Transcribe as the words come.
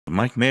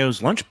Mike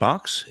Mayo's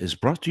Lunchbox is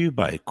brought to you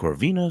by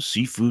Corvina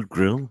Seafood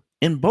Grill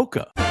in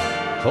Boca.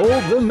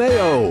 Hold the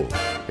mayo.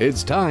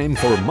 It's time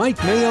for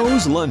Mike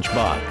Mayo's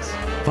Lunchbox.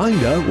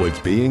 Find out what's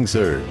being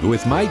served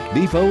with Mike,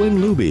 Defo, and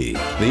Lubie,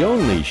 the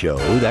only show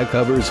that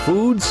covers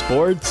food,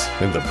 sports,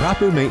 and the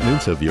proper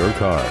maintenance of your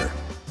car.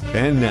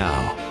 And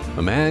now,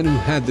 a man who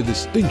had the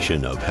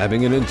distinction of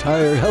having an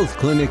entire health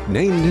clinic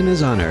named in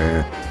his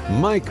honor,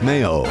 Mike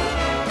Mayo.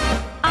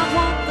 I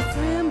want the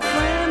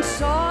flim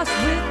sauce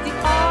with the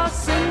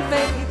awesome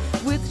bay,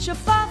 with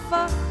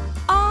shafafa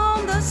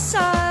on the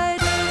side.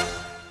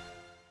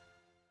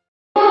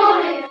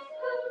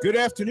 Good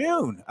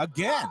afternoon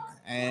again.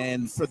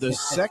 And for the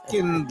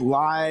second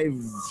live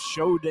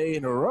show day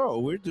in a row,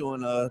 we're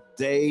doing a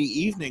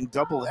day-evening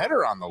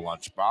doubleheader on the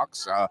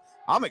Lunchbox.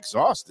 I'm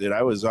exhausted.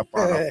 I was up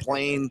on a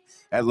plane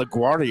at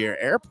LaGuardia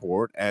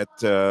Airport at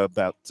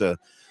about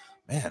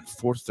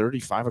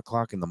 4:30, 5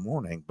 o'clock in the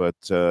morning. But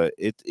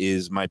it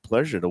is my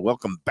pleasure to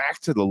welcome back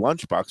to the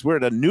Lunchbox. We're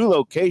at a new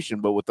location,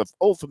 but with the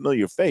old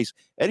familiar face,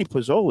 Eddie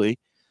Pozzoli,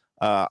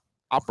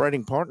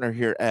 operating partner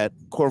here at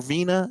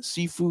Corvina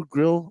Seafood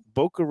Grill,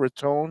 Boca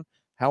Raton.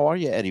 How are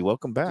you, Eddie?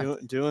 Welcome back.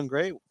 Doing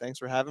great. Thanks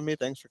for having me.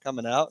 Thanks for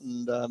coming out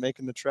and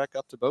making the trek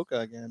up to Boca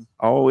again.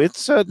 Oh,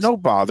 it's no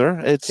bother.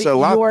 It's See, a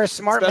lot. You were a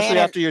smart especially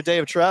man. after your day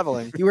of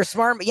traveling. You were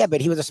smart, yeah,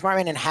 but he was a smart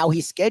man in how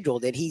he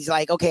scheduled it. He's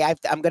like, okay,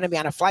 I'm going to be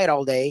on a flight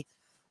all day.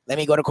 Let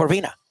me go to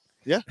Corvina.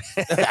 Yeah.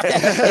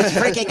 It's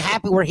freaking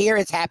happy. We're here.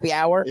 It's happy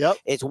hour. Yep.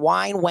 It's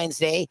Wine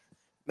Wednesday.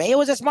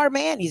 Mayo is a smart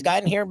man. He's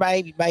gotten here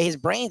by his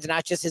brains,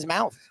 not just his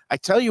mouth. I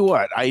tell you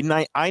what,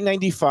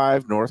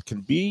 I-95 North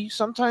can be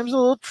sometimes a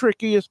little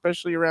tricky,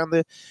 especially around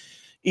the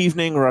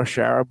evening rush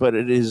hour, but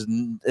it is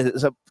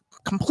a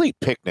complete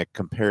picnic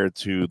compared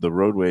to the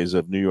roadways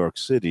of New York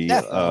City,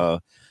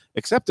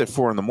 except at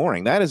 4 in the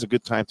morning. That is a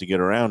good time to get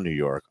around New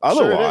York.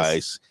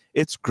 Otherwise,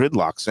 it's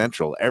gridlock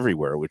central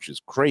everywhere, which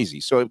is crazy.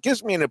 So it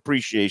gives me an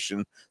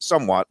appreciation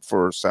somewhat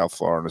for South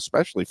Florida,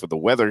 especially for the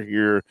weather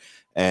here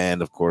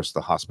and, of course,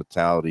 the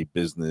hospitality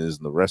business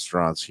and the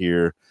restaurants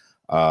here.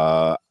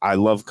 I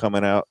love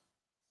coming out,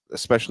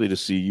 especially to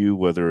see you,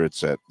 whether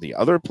it's at the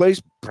other place,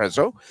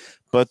 Prezzo.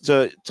 But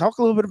talk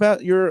a little bit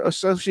about your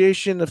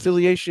affiliation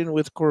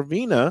with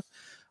Corvina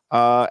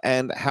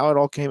and how it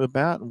all came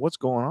about and what's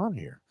going on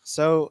here.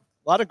 So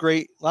a lot of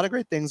great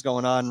things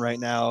going on right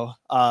now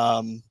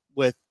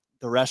with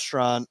the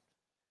restaurant,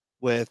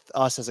 with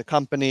us as a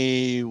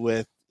company,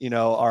 with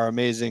our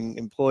amazing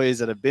employees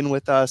that have been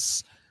with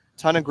us.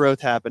 Ton of growth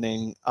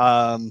happening.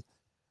 Long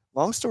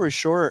story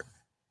short,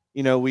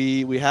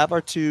 we have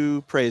our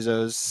 2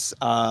 Prezzos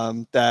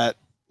that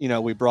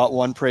we brought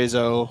one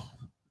Prezzo,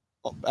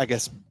 I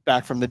guess,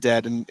 back from the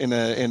dead in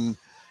the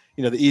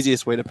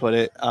easiest way to put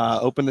it.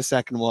 Opened the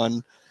second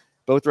one.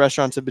 Both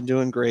restaurants have been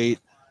doing great.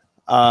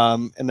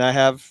 And I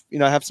have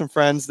some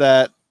friends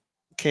that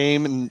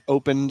came and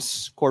opened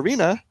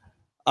Corvina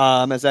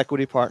as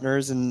equity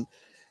partners, and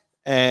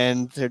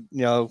they're,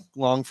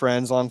 long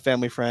friends, long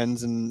family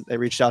friends, and they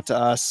reached out to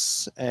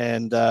us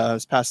and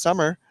this past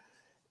summer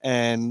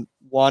and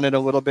wanted a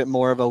little bit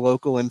more of a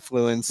local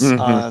influence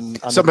on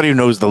somebody who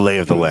knows the lay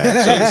of the land.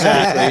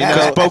 Exactly.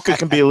 Because Boca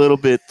can be a little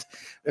bit,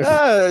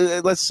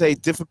 let's say,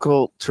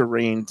 difficult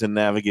terrain to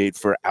navigate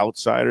for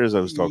outsiders. I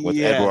was talking with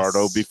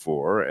Eduardo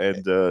before,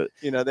 and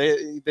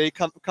they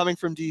coming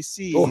from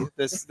DC.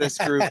 This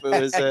group,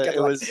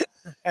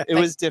 it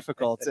was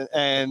difficult,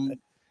 and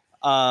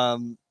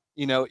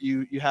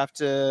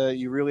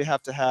you really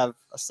have to have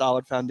a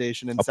solid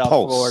foundation in South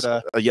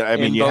Florida.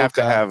 You have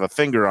to have a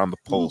finger on the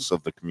pulse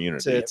of the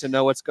community to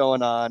know what's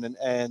going on.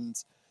 And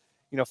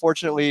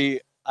fortunately,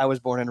 I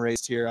was born and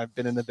raised here. I've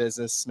been in the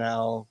business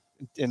now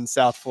in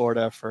South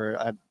Florida for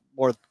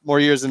more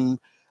years than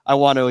I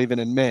want to even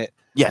admit.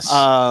 Yes.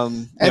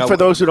 And for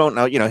those who don't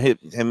know,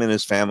 him and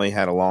his family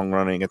had a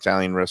long-running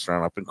Italian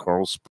restaurant up in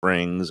Coral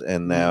Springs,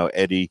 and now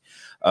Eddie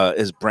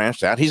is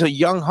branched out. He's a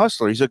young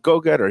hustler. He's a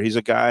go-getter. He's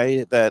a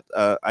guy that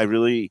I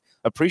really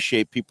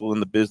appreciate, people in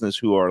the business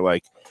who are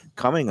like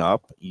coming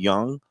up,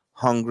 young,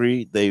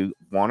 hungry. They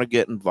want to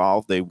get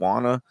involved. They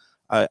want to,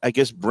 I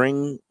guess,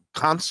 bring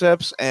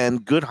concepts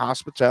and good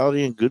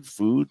hospitality and good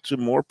food to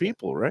more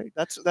people, right?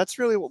 That's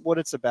really what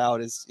it's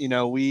about. Is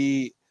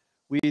we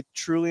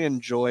truly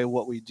enjoy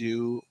what we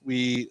do.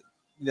 The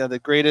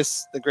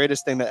greatest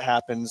thing that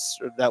happens,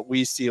 or that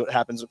we see what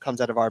happens, what comes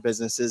out of our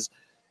business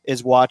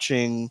is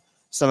watching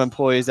some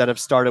employees that have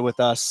started with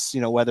us,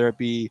 whether it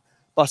be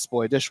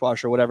busboy,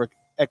 dishwasher, whatever,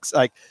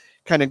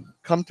 kind of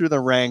come through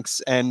the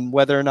ranks, and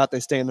whether or not they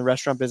stay in the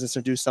restaurant business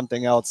or do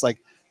something else, like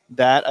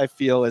that, I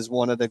feel is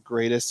one of the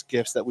greatest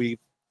gifts that we've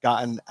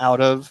gotten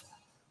out of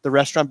the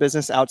restaurant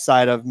business,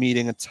 outside of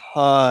meeting a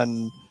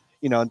ton,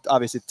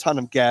 obviously a ton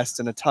of guests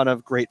and a ton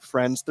of great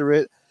friends through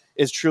it,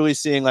 is truly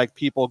seeing like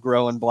people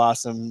grow and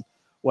blossom,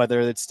 whether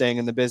it's staying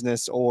in the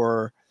business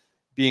or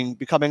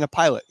becoming a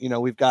pilot.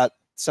 We've got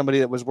somebody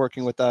that was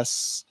working with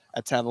us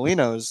at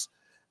Tavolino's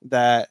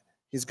that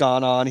he's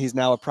gone on, he's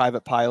now a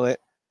private pilot,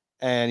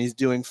 and he's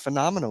doing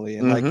phenomenally.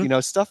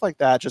 And stuff like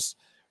that just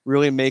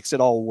really makes it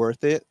all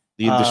worth it.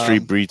 The industry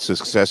breeds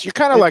success. You're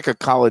kind of like a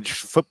college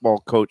football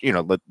coach, you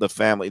know, the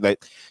family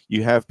that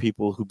you have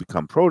people who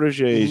become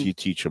proteges, you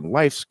teach them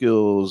life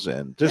skills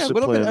and discipline. Yeah, a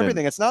little bit of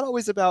everything. It's not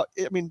always about,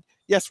 I mean,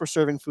 yes, we're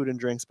serving food and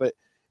drinks, but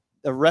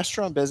the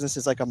restaurant business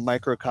is like a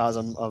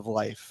microcosm of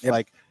life. Yep.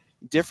 Like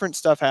different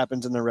stuff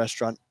happens in the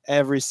restaurant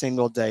every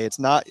single day. It's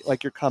not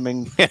like you're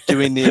coming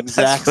doing the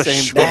exact for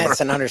same sure. thing.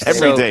 That's an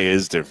understatement. Every day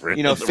is different.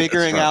 You know, in the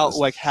figuring restaurant out business.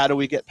 like, how do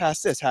we get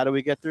past this? How do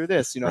we get through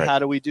this? You know, Right. how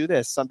do we do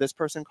this? This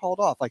person called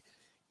off. Like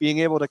being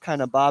able to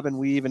kind of bob and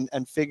weave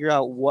and figure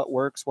out what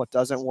works, what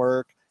doesn't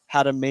work,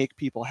 how to make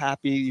people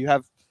happy. You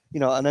have, you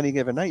know, on any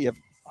given night, you have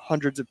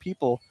hundreds of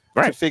people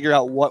to Right. figure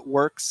out what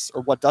works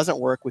or what doesn't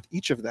work with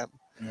each of them.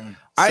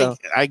 So,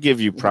 I give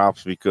you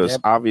props because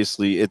Yep.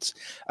 obviously it's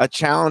a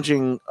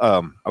challenging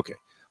okay.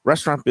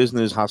 Restaurant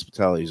business,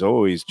 hospitality is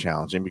always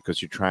challenging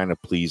because you're trying to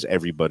please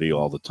everybody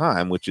all the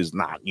time, which is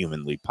not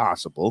humanly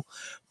possible.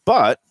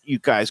 But you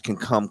guys can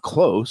come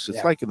close. It's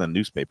Yeah. like in the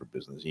newspaper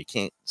business. You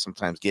can't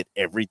sometimes get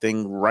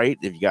everything right.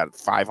 If you got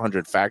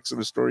 500 facts in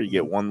the story, you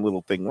get one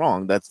little thing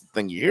wrong. That's the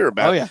thing you hear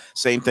about. oh yeah,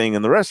 Same thing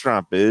in the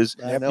restaurant biz.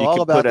 I know You all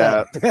can about put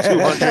out that.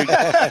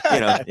 200, you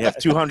know, you have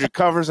 200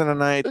 covers in a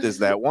night. There's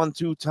that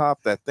 1-2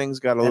 top. That thing's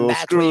got a And little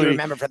that's what you screwy.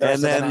 remember for the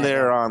rest And of the then night.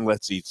 they're on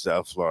Let's Eat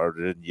South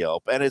Florida and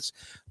Yelp. And it's,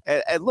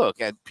 and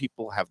look, and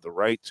people have the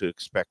right to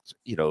expect,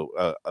 you know,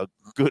 a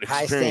good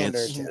High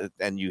experience. standards.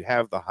 And you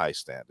have the high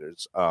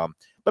standards.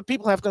 But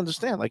people have to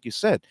understand, like you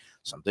said,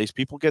 some days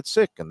people get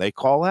sick and they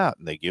call out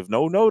and they give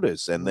no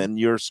notice. And then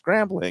you're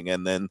scrambling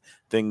and then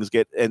things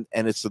get, and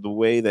it's the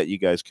way that you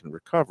guys can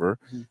recover.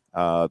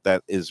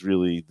 That is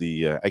really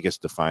the, I guess,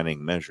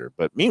 defining measure.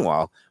 But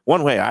meanwhile,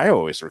 one way I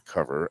always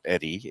recover,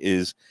 Eddie,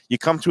 is you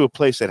come to a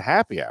place at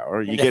happy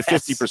hour, you get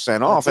Yes.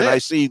 50% off, That's and I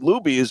it. see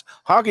Lubie is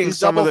hogging He's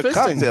some of the double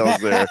fisting.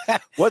 cocktails there.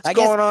 What's I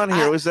guess going on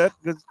here? I- Was that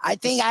I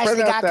think I spread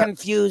actually out got that-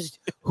 confused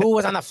who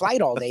was on the flight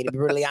all day, to be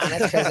really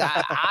honest, because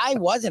I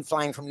wasn't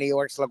flying from New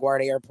York's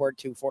LaGuardia Airport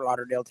to Fort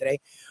Lauderdale today.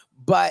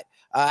 But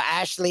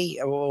Ashley,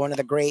 one of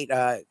the great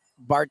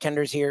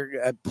bartenders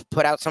here,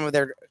 put out some of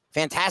their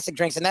fantastic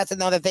drinks. And that's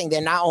another thing.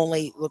 They not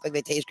only look like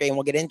they taste great, and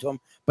we'll get into them,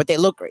 but they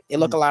look great. They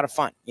look a lot of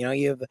fun. You know,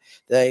 you have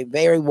the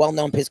very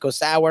well-known Pisco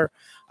Sour.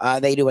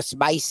 They do a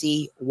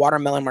spicy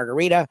watermelon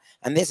margarita.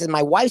 And this is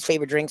my wife's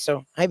favorite drink.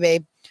 So, hi,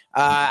 babe.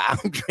 I'm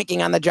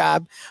drinking on the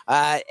job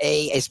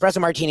a espresso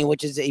martini,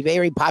 which is a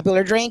very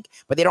popular drink,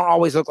 but they don't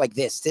always look like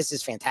this. This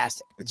is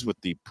fantastic. it's with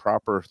the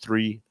proper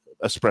 3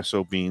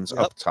 espresso beans Yep.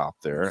 up top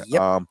there.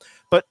 Yep.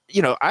 But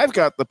you know, I've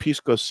got the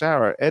pisco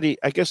sour. Eddie,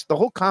 I guess the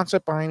whole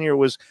concept behind here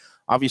was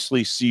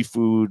obviously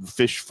seafood,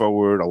 fish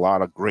forward, a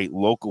lot of great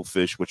local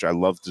fish, which I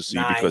love to see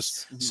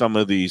because Nice. some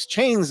of these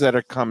chains that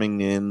are coming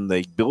in,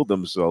 they build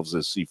themselves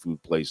as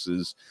seafood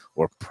places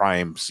or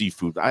prime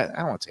seafood. I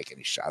don't want to take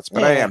any shots,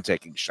 but I Yeah. am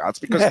taking shots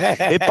because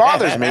it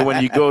bothers me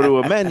when you go to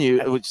a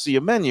menu, see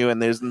a menu,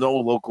 and there's no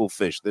local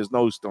fish, there's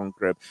no stone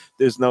crab,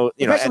 there's no,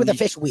 you know, Especially with the and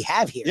fish we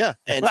have here. Yeah,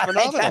 and it's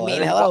phenomenal. I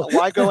mean, And hello.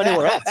 why go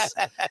anywhere else?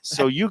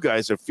 so you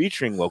guys are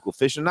featuring local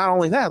fish, and not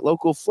only that,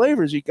 local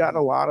flavors. You got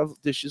a lot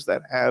of dishes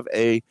that have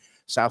a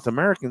South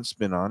American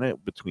spin on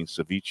it, between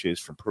ceviches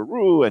from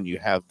Peru, and you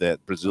have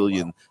that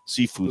Brazilian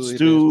seafood Bouillabaisse.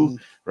 stew,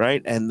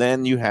 right? And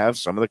then you have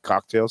some of the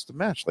cocktails to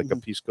match, like a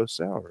Mhm. pisco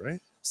sour,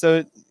 right?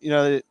 So, you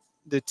know,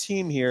 the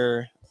team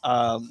here,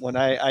 when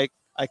I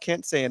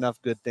can't say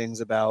enough good things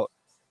about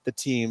the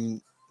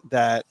team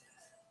that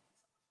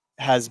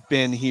has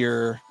been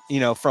here, you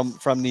know,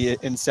 from the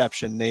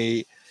inception.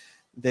 They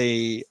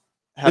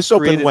have This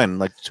opened created, when,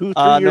 like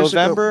 2-3 years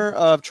November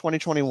of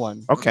 2021.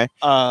 ago? Okay,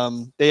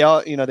 They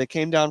all, you know, they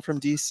came down from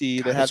DC.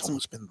 They God, had it's some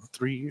almost been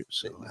 3 years.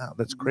 So, wow,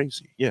 that's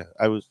crazy. Yeah,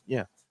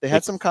 They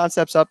had some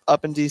concepts up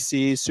in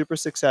DC, super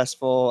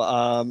successful.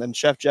 And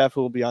Chef Jeff,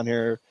 who will be on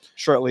here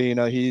shortly, you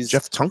know, he's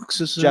Jeff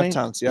Tunks is his Jeff name?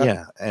 Tunks, yeah.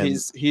 Yeah, and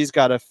he's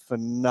got a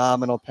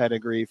phenomenal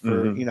pedigree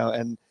for Mhm. you know,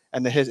 and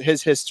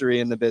his history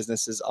in the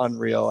business is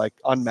unreal, like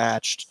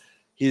unmatched.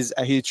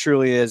 He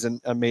truly is an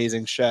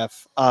amazing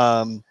chef.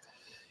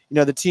 You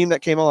know, the team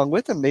that came along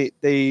with him,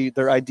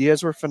 their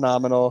ideas were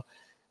phenomenal.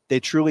 They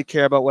truly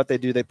care about what they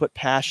do. They put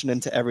passion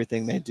into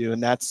everything they do,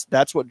 and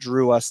that's what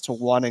drew us to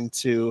wanting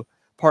to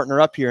partner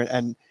up here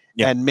and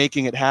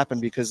making it happen,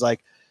 because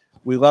like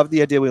we love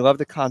the idea, we love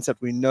the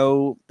concept. We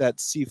know that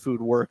seafood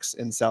works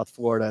in South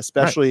Florida,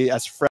 especially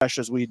as fresh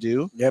as we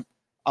do. Yep.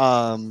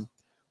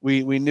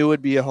 We knew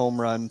it'd be a home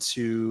run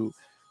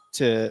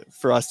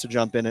for us to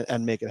jump in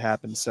and make it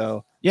happen.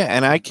 So yeah,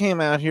 and I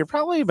came out here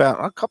probably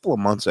about a couple of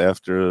months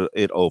after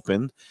it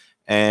opened,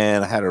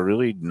 and I had a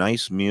really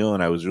nice meal,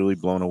 and I was really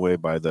blown away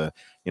by the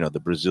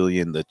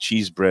Brazilian, the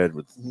cheese bread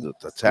with the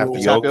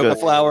tapioca. tapioca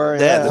flour,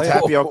 Yeah, the yeah.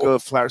 tapioca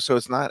flour. So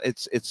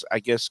it's I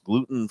guess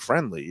gluten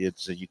friendly.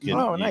 It's you can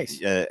Oh,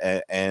 nice.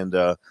 and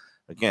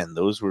again,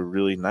 those were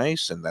really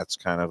nice, and that's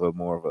kind of a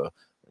more of a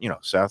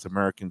South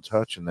American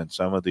touch, and then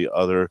some of the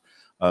other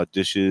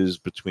dishes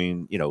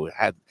between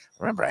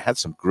I had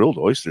some grilled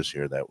oysters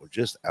here that were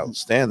just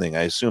outstanding.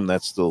 I assume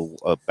that's still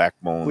a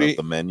backbone of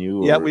the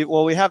menu. Yeah,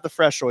 or- we have the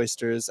fresh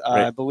oysters.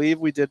 Right. I believe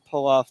we did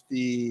pull off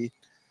the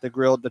the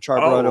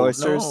charbroiled Oh,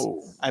 oysters,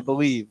 no. I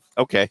believe.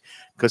 Okay,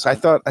 because I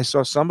thought I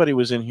saw somebody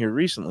was in here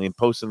recently and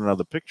posted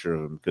another picture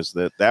of him because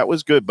that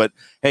was good. But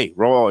hey,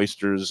 raw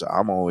oysters,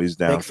 I'm always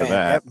down Big for fan,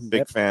 that. yep, Big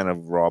yep. fan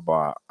of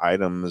raw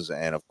items,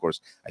 and of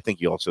course, I think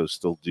you also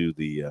still do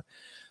the.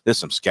 There's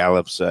some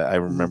scallops. I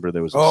remember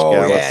there was a Oh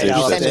scallop yeah, dish you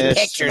Scallop send me dish,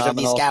 pictures of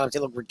these phenomenal. scallops. They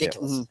look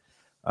ridiculous.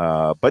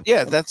 Mhm. But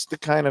yeah, that's the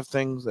kind of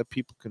things that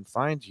people can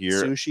find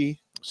here. Sushi.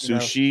 You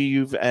know. Sushi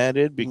you've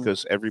added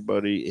because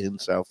everybody in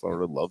South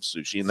Florida loves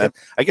sushi, and that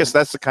I guess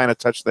that's the kind of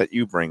touch that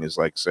you bring is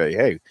like say,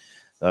 hey,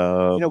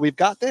 You know, we've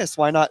got this.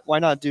 Why not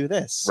do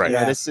this? Right. You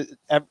know, Yeah. this is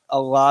a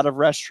lot of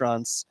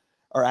restaurants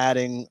are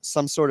adding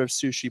some sort of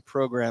sushi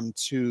program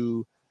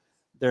to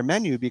their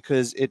menu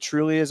because it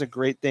truly is a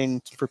great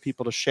thing for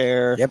people to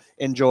share, Yep.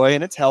 enjoy,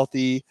 and it's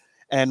healthy.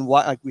 And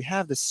why like we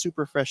have this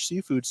super fresh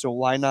seafood, so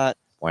why not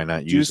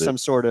do use some it?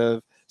 sort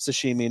of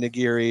sashimi,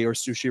 nigiri, or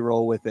sushi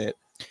roll with it?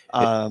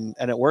 And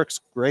it works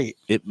great.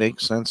 It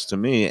makes sense to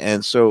me.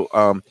 And so,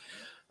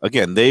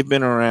 again, they've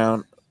been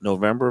around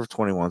November of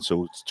 21,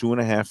 so it's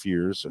 2.5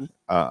 years.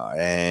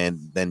 And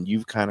then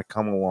you've kind of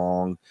come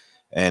along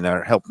and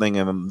are helping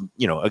them,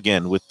 you know,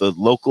 again, with the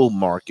local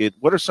market.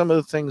 What are some of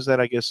the things that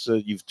I guess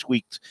you've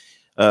tweaked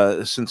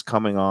since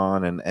coming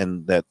on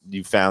and that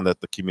you found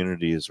that the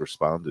community has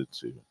responded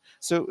to?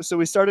 So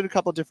we started a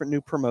couple different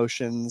new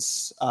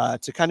promotions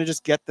to kind of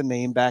just get the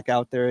name back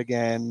out there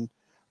again,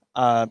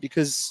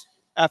 because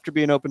after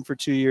being open for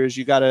 2 years,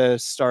 you got to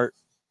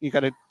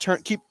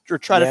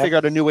try to figure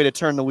out a new way to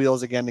turn the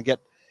wheels again to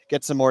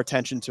get some more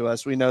attention to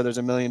us. We know there's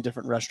a million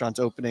different restaurants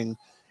opening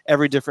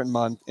every different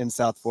month in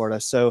South Florida.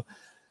 So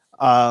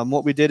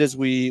what we did is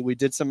we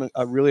did some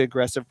really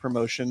aggressive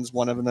promotions,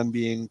 one of them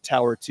being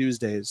Tower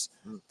Tuesdays,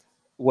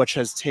 which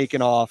has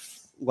taken off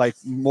like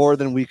more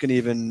than we can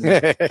even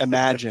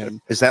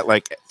imagine. Is that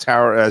like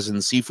tower as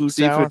in seafood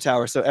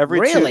Tower? So every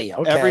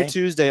every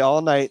Tuesday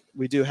all night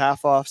we do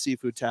half off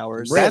seafood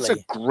towers. That's a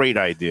Really? great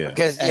idea.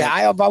 Because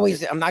I'm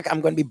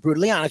going to be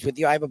brutally honest with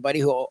you. I have a buddy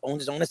who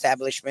owns his own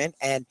establishment,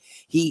 and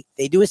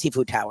they do a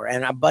seafood tower.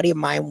 And a buddy of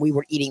mine, we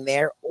were eating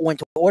there, went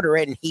to order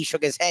it, and he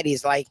shook his head.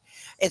 He's like,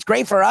 "It's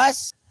great for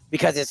us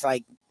because it's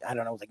like." I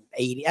don't know, like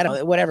 80, I don't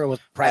know, whatever it was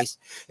priced.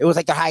 It was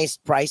like the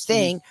highest price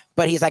thing,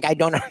 but he's like, I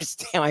don't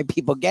understand why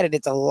people get it.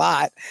 It's a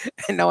lot,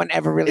 and no one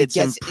ever really It's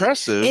gets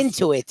impressive.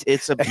 into it.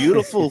 It's a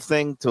beautiful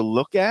thing to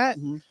look at.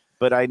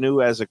 But I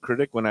knew as a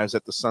critic when I was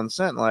at the Sun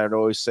Sentinel, I'd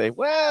always say,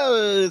 well,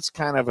 it's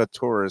kind of a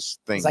tourist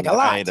thing, It's like a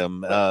lot.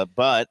 item.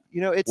 But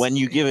You know, it's when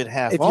you give it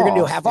half If off, you're going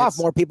to do half off, it's-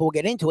 more people will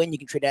get into it, and you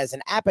can treat it as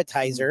an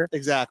appetizer,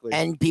 exactly.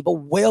 and people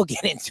will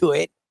get into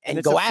it and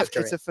it's go after after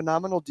it's a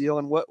phenomenal deal.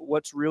 And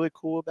what's really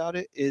cool about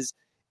it is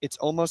it's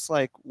almost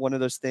like one of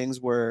those things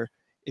where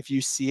if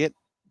you see it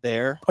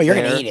there, Oh, you're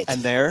gonna there, eat it.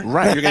 and there,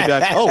 Right. you're gonna be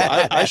like, oh,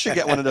 I should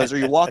get one of those. Or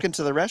you walk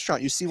into the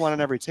restaurant, you see one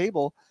on every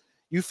table,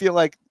 you feel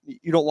like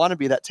you don't want to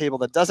be that table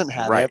that doesn't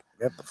have Right.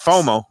 it.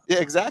 FOMO, Yeah,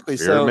 exactly.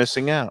 fear of So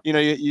missing out, you know,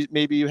 you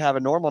maybe you have a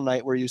normal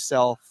night where you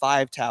sell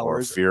 5 or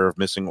towers. fear of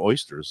missing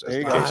oysters, as There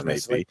you the go. case may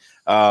Honestly.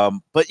 be.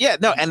 But yeah,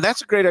 no, and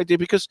that's a great idea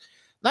because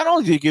not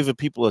only do you give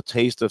people a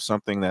taste of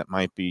something that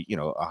might be, you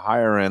know, a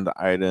higher end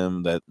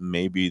item that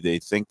maybe they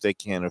think they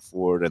can't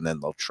afford, and then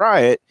they'll try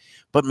it,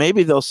 but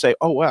maybe they'll say,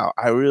 "Oh wow,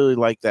 I really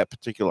like that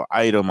particular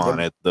item on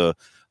it."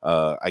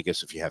 I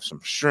guess if you have some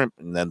shrimp,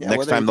 and then Yeah, next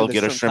whether time you they'll do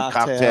get the a shrimp shrimp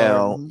cocktail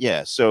cocktail. or-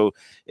 Yeah, so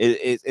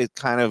it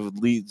kind of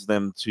leads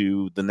them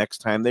to the next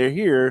time they're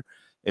here.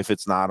 If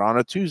it's not on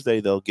a Tuesday,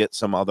 they'll get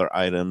some other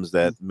items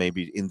that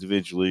maybe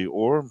individually,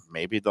 or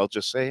maybe they'll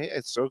just say, "Hey,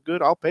 it's so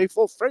good, I'll pay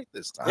full freight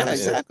this time." Yeah,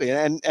 exactly.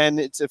 And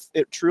it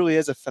truly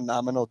is a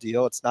phenomenal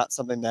deal. It's not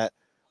something that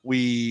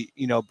we,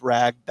 you know,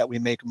 brag that we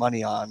make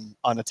money on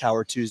a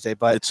Tower Tuesday,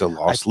 but It's a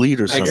lost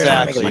leader sometimes.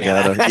 Exactly. You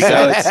gotta,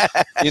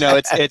 So you know,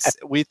 it's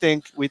we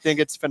think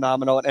it's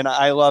phenomenal, and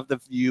I love the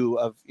view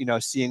of, you know,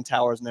 seeing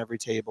towers on every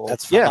table.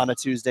 That's fun. On a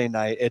Tuesday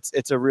night. It's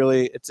a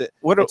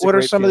what it's a are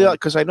great some of the, feeling.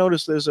 because I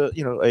noticed there's a,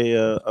 you know,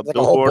 a Like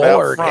a whole billboard out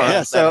board, front yeah.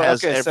 that So,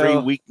 has okay, every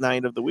so-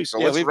 weeknight of the week. So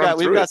yeah, let's we've run got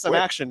through it some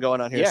quick. action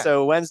going on here. Yeah.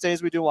 So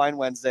Wednesdays we do Wine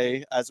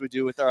Wednesday, as we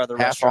do with our other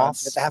Half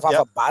restaurants. Get the half off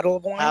Yep. a bottle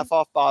of wine. Half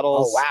off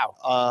bottles. Oh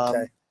wow.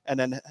 Okay. And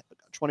then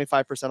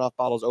 25% off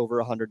bottles over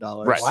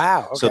 $100. Right.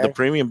 Wow. Okay. So the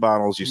premium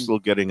bottles, you're still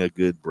getting a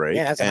good break,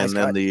 Yeah, that's a and nice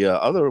then cut. the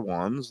other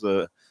ones,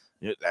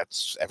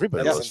 that's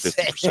everybody That's goes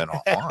insane. 50%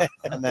 off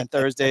on. And then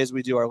Thursdays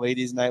we do our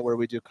ladies' night, where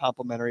we do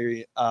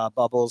complimentary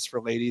bubbles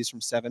for ladies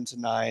from 7 to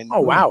 9.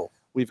 Oh wow.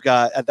 We've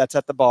got that's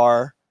at the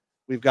bar.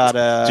 We've got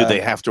a. Do they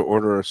have to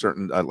order a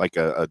certain like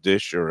a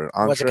dish or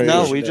an What's the entree? No,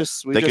 condition? we do?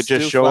 just they could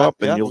just do show flat- up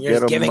and yep. you'll You're get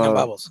just giving them them.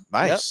 bubbles.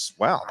 Nice.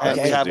 Wow. And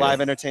that's we a have deal.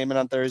 live entertainment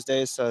on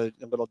Thursdays, so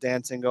a little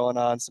dancing going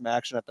on, some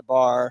action at the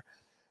bar,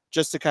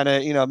 just to kind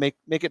of, you know, make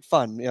it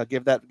fun. You know,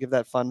 give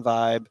that fun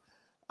vibe.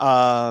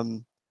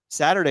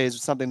 Saturdays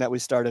is something that we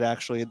started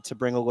actually to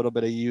bring a little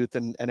bit of youth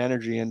and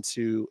energy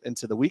into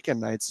the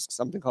weekend nights.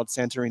 Something called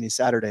Santorini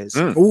Saturdays.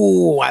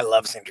 Ooh, I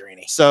love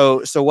Santorini.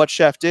 So what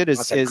Chef did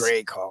That's a is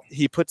great call.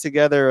 he put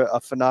together a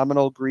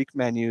phenomenal Greek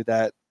menu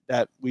that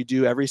we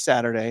do every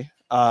Saturday.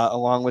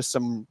 along with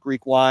some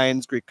Greek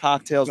wines, Greek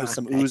cocktails with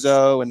some Nice.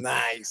 ouzo, and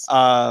Nice.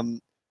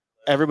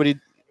 everybody.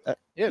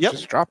 Yeah, Yep.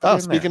 just drop it Oh,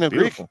 in speaking there. of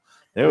Greek, Beautiful.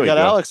 There we we got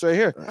go. Alex right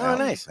here. Oh,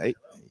 nice. Hey,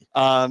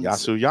 Um,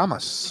 Yasu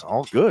Yamas.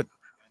 All good.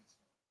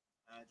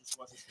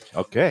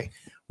 Okay.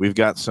 We've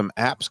got some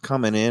apps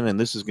coming in, and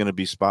this is going to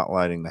be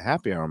spotlighting the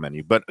happy hour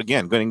menu. But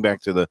again, going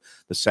back to the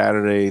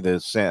Saturday,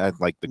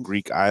 like the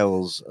Greek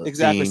Isles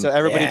exactly. theme. So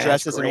everybody Yeah,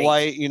 dresses in great.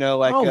 white,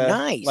 like Oh,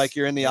 nice. like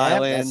you're in the Yep,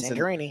 islands, that's and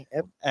Santorini.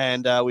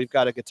 Yep. we've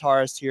got a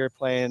guitarist here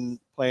playing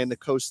the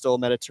coastal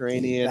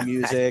Mediterranean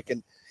music,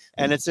 and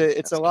it's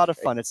a lot of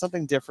fun. It's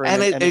something different,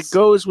 and it it's-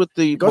 goes with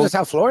the It goes to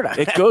South Florida.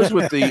 it goes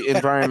with the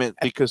environment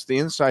because the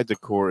inside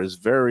decor is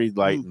very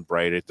light and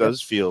bright. It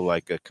does feel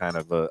like a kind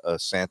of a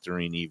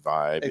Santorini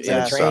vibe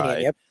Exactly. Mediterranean,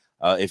 inside.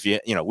 yep.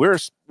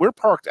 If we're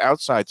parked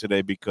outside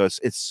today because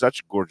it's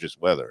such gorgeous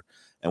weather,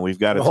 and we've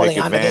got to We're holding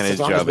take on to this as advantage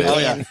long as of we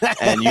it. can.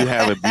 And you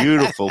have a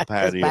beautiful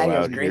patio patio's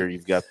out great. here.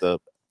 You've got the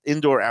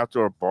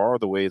indoor-outdoor bar.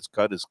 The way it's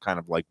cut is kind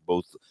of like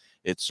both.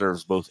 It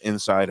serves both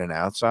inside and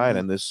outside,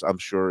 and this, I'm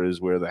sure, is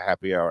where the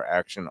happy hour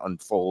action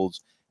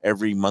unfolds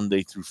every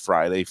Monday through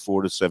Friday,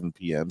 4 to 7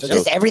 p.m. So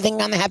just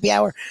everything on the happy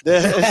hour?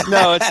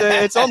 no,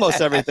 it's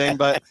almost everything,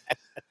 but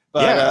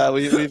Yeah.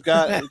 we've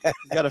got a Oh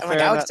my fair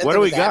God, amount. what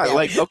do we Happy got? hour.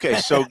 Like,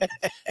 okay, so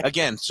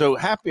again, so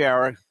happy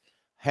hour,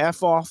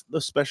 half off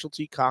the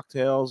specialty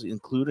cocktails,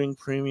 including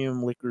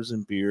premium liquors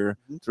and beer,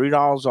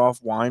 $3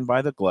 off wine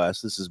by the glass.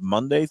 This is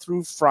Monday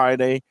through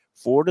Friday,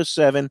 4 to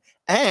 7.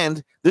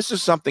 And this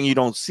is something you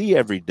don't see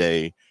every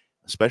day,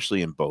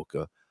 especially in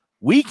Boca.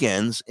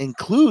 Weekends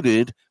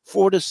included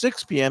 4 to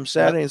 6 p.m.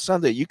 Saturday and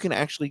Sunday. You can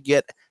actually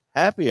get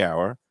happy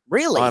hour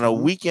Really? on a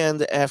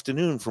weekend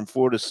afternoon from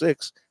 4 to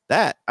 6.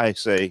 That, I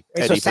say,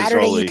 So Eddie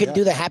Saturday you Pizzoli, could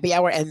do the happy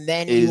hour, and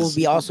then you will is-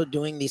 be also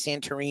doing the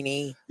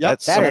Santorini. Yep.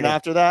 That's And Saturday.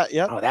 after that,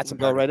 yep. Oh, that's we'll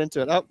go important. right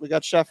into it. Oh, we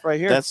got Chef right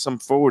here. That's some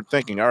forward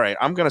thinking. All right,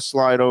 I'm going to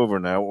slide over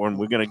now, and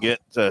we're going to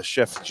get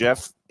Chef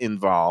Jeff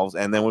involved,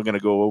 and then we're going to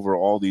go over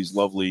all these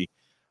lovely.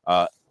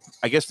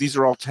 I guess these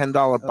are all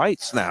 $10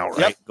 bites now, right?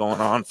 Yep. Going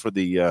on for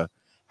the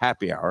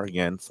happy hour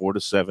again, 4 to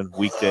 7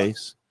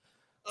 weekdays,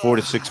 4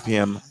 to 6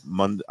 p.m.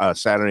 Monday,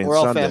 Saturday, and We're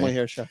all Sunday. family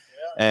here, Chef.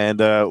 And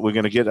we're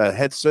going to get a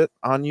headset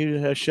on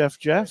you, Chef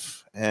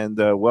Jeff, and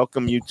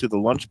welcome you to the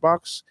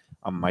Lunchbox.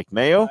 I'm Mike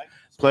Mayo.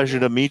 Pleasure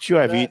to meet you.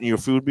 I've eaten your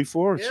food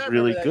before. It's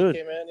really good.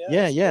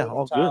 Yeah,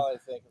 all good.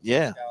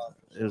 Yeah.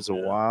 It was a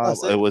while.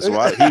 That's it. It was a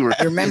while. He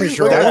He remembers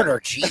your order.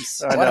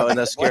 Jeez. I know, and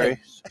that's scary.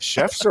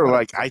 Chefs are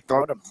like, I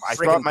thought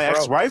friggin' my pro.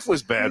 ex-wife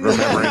was bad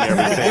remembering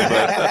everything,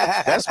 but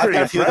that's I've pretty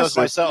got a few of those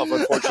impressive. myself,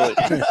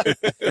 unfortunately.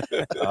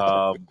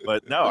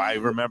 But no, I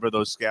remember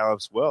those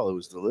scallops well. It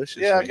was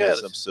delicious. Yeah, We had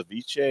good. some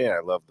ceviche. I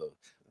love the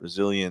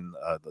Brazilian,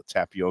 the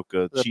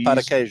tapioca The cheese.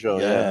 pata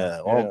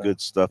queijo, all yeah. good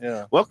stuff.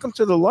 Yeah. Welcome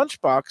to the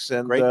Lunchbox,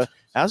 and Great.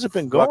 how's it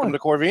been going? Welcome to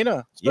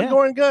Corvina. It's been Yeah.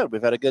 going good.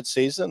 We've had a good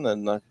season,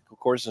 and of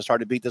course, it's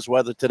hard to beat this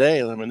weather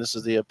today. I mean, this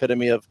is the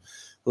epitome of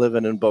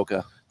living in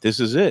Boca. This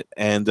is it.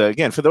 And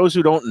again, for those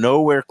who don't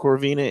know where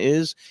Corvina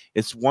is,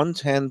 it's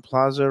 110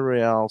 Plaza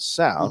Real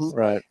South.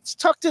 Right. It's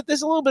tucked in.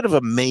 There's a little bit of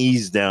a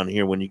maze down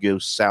here when you go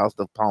south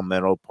of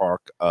Palmetto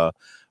Park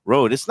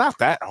Road. It's not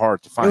that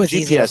hard to find. was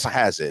easy to GPS find.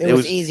 has it. It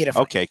was easy to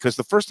find. okay because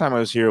the first time I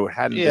was here, it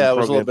hadn't Yeah, it been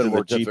was a little programmed bit to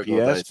more the difficult,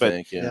 GPS, I but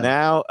think. Yeah.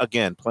 now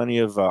again, plenty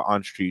of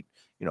on-street,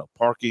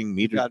 parking,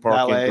 metered got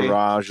parking, valet,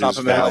 garages,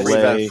 Complimentary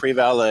valet. free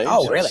valet.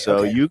 Oh, really? So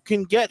Okay. you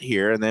can get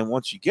here, and then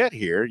once you get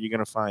here, you're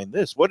going to find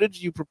this. What did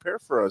you prepare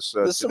for us?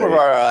 This is some today? of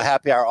our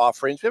happy hour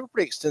offerings. We have a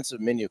pretty extensive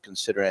menu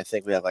considering I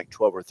think we have like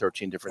 12 or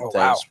 13 different Oh,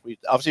 things. wow. We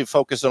obviously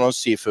focus on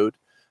seafood.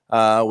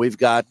 We've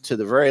got to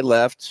the very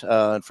left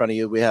in front of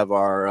you, we have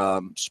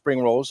our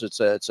spring rolls. It's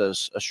a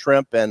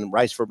shrimp and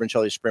rice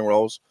vermicelli spring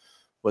rolls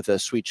with a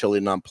sweet chili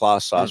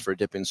non-plus sauce for a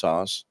dipping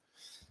sauce.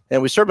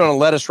 And we serve it on a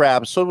lettuce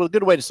wrap. So a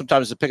good way to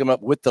sometimes to pick them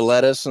up with the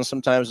lettuce, and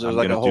sometimes there's I'm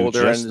like a gonna do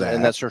holder, just and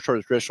that. that's our sort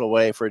of traditional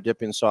way for a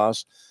dipping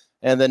sauce.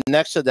 And then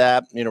next to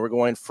that, we're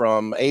going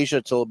from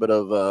Asia to a little bit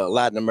of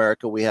Latin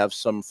America. We have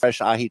some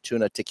fresh ahi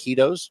tuna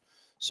taquitos.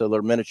 So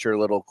they're miniature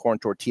little corn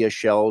tortilla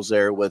shells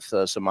there with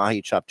some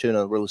ahi chopped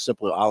tuna, really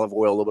simple olive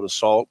oil, a little bit of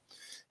salt.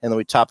 And then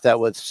we top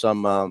that with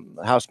some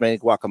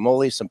house-made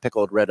guacamole, some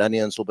pickled red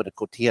onions, a little bit of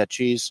cotija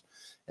cheese,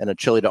 and a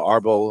chili de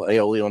árbol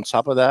aioli on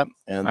top of that.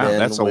 And Wow, then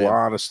that's a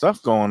lot of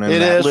stuff going in. it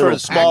that is for little the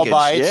small package.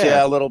 bites,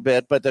 yeah, a little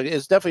bit, but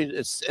it's definitely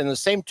it's in the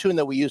same tune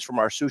that we use from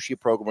our sushi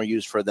program. We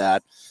use for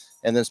that.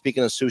 And then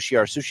speaking of sushi,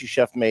 our sushi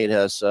chef made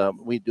us.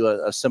 We do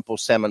a simple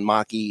salmon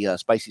maki,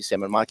 spicy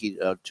salmon maki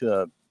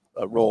tuna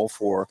roll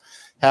for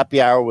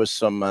happy hour with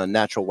some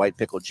natural white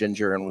pickled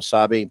ginger and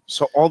wasabi.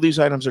 So all these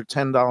items are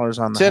 $10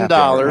 on the happy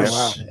hour. $10,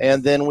 Wow.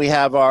 and then we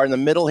have in the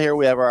middle here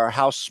we have our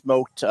house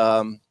smoked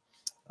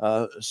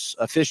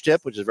a fish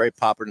dip, which is very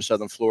popular in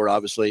Southern Florida.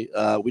 Obviously,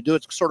 we do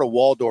it sort of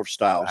Waldorf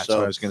style. That's so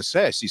what I was going to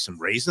say. I see some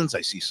raisins.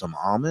 I see some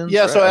almonds.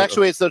 yeah, so right?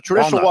 actually, it's the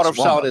traditional Walnuts,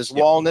 Waldorf salad is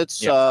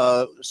walnuts,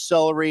 walnuts,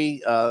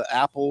 celery,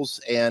 apples,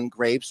 and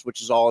grapes,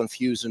 which is all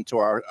infused into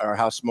our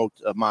house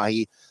smoked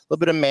mahi. A little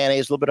bit of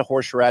mayonnaise, a little bit of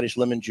horseradish,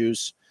 lemon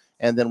juice,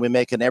 and then we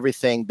make an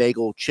everything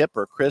bagel chip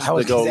or crisp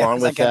to go along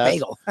with like that. A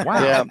bagel.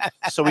 Wow. Yeah.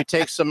 So we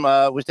take some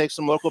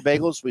local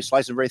bagels, we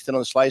slice them very thin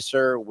on the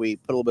slicer, we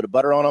put a little bit of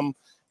butter on them,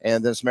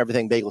 and then some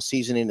everything bagel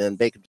seasoning, and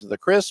bake them to the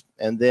crisp.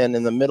 And then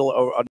in the middle,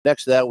 or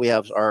next to that, we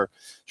have our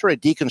sort of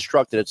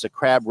deconstructed. It's a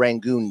crab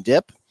rangoon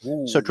dip.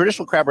 Ooh. So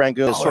traditional crab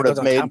rangoon is sort it of goes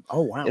on made. top.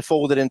 Oh wow. It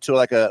folded into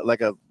like a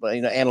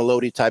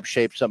anelote type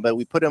shape. But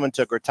we put them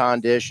into a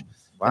gratin dish,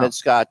 and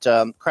it's got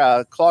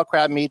claw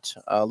crab meat,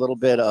 a little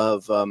bit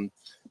of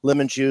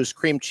lemon juice,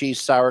 cream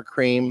cheese, sour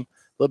cream, a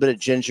little bit of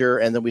ginger,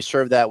 and then we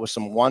serve that with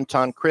some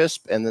wonton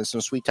crisp and then some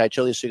sweet Thai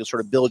chili, so you can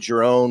sort of build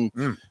your own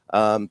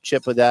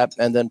chip with that.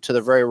 And then to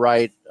the very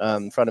right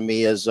in front of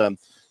me is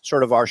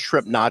sort of our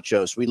shrimp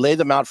nachos. We lay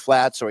them out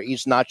flat so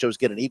each nachos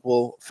get an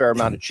equal fair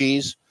amount of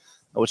cheese.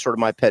 That was sort of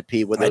my pet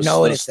peeve with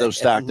those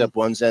stacked up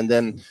ones. And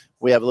then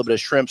we have a little bit of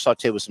shrimp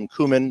sauteed with some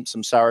cumin,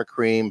 some sour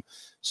cream,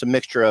 some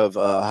mixture of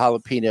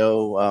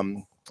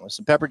jalapeno,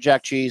 some pepper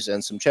jack cheese,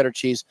 and some cheddar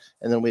cheese.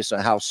 And then we have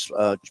some house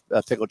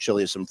pickled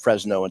chili, some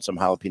Fresno, and some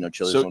jalapeno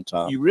chilies on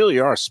top. You really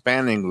are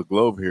spanning the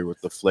globe here with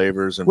the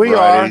flavors and We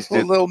varieties. are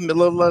a little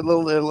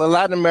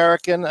Latin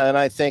American, and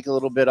I think a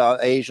little bit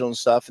Asian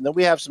stuff. And then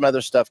we have some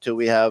other stuff too.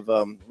 We have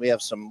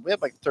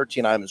like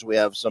 13 items. We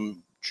have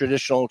some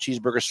traditional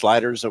cheeseburger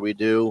sliders that we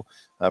do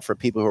for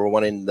people who are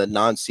wanting the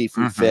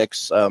non-seafood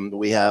fix.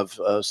 We have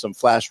some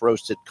flash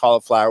roasted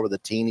cauliflower with a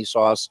tahini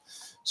sauce.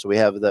 So we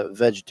have the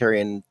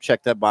vegetarian,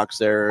 check that box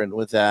there, and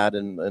with that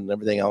and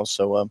everything else.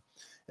 So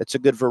it's a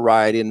good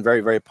variety and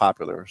very, very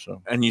popular.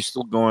 So, and you're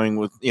still going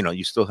with,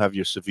 you still have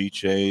your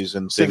ceviches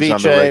and things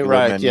on the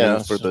regular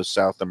menu for the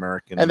South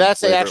American. And that's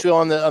flavor. actually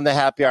on the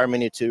happy hour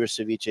menu too, or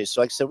ceviche.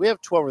 So like I said, we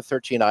have 12 or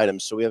 13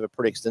 items. So we have a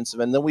pretty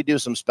extensive, and then we do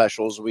some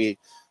specials.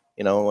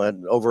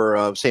 And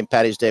over St.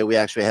 Patty's Day, we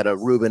actually had a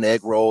Reuben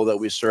egg roll that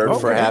we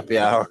served for happy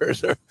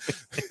hours.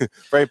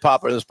 Very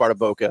popular in this part of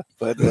Boca.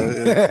 But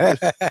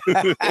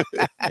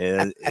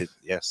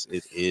yes,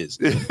 it is.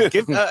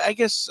 Give, I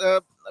guess,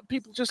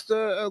 people just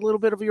a little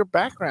bit of your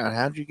background.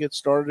 How did you get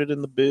started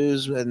in the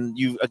biz? And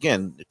you,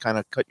 again, kind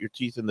of cut your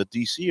teeth in the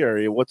DC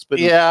area. What's been?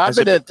 Yeah,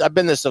 I've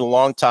been this in a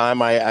long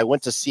time. I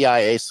went to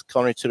CIA,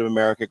 Culinary Institute of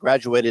America,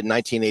 graduated in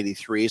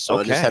 1983. So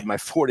I just had my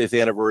 40th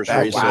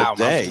anniversary. Wow,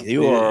 day.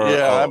 You are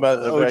I'm a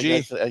OG.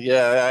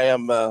 I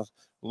am a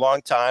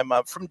long time.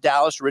 I'm from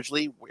Dallas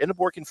originally. Ended up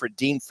working for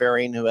Dean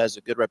Faring, who has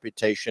a good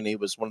reputation. He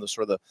was one of the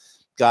sort of the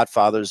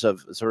godfathers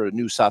of sort of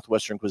new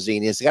Southwestern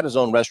cuisine. He's got his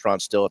own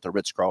restaurant still at the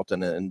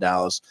Ritz-Carlton in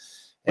Dallas.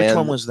 Which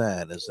one was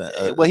that? Is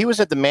that well, he was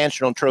at the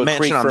Mansion on Turtle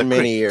Creek for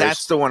many years.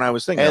 That's the one I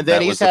was thinking. And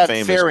then he's had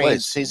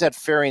Fairings. He's had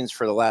Fairings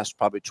for the last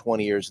probably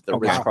 20 years at the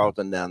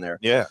Ritz-Carlton down there.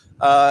 Yeah.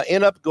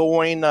 End up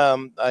going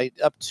I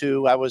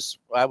was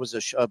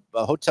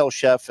a hotel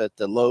chef at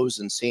the Lowe's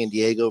in San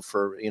Diego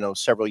for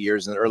several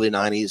years in the early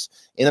 90s.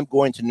 Ended up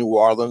going to New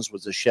Orleans,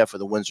 was the chef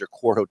of the Windsor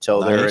Court Hotel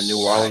there in New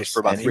Orleans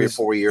for about 3 or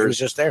 4 years. He was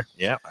just there.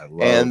 Yeah.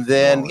 And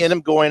then ended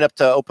up going up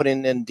to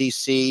opening in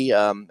DC.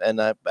 And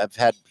I've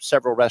had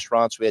several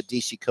restaurants. We had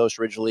DC Coast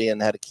originally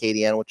and had a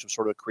Acadian, which was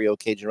sort of a Creole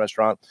Cajun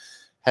restaurant.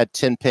 Had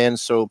 10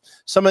 pins. So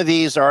some of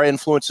these are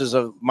influences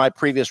of my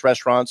previous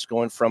restaurants,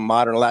 going from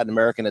modern Latin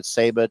American at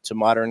Saba to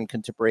modern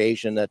contemporary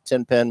Asian at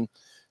 10 pin,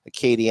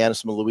 Acadian,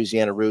 some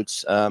Louisiana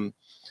roots. And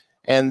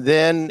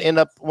then end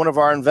up one of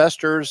our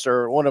investors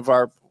or one of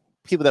our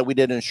people that we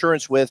did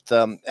insurance with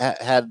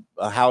had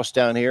a house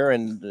down here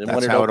and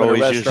wanted to open a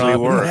restaurant.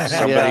 Works.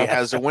 Somebody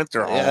has a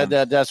winter home.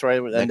 Yeah, that's right.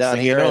 And down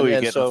here,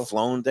 you're getting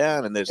flown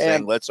down, and they're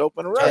saying, "Let's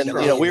open a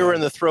restaurant." And we were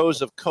in the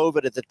throes of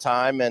COVID at the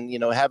time, and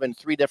having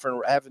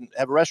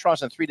have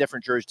restaurants in 3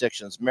 different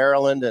jurisdictions: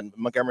 Maryland and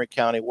Montgomery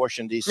County,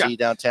 Washington D.C.,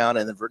 downtown,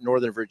 and then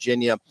Northern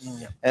Virginia.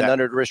 And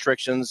under the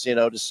restrictions,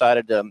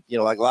 decided to,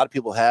 like a lot of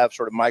people have,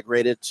 sort of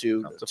migrated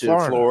to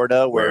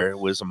Florida, where it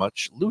was a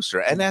much looser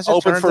and as it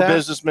open turned for out,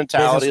 business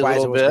mentality a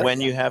little bit.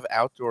 When you have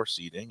outdoor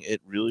seating,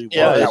 it really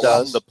it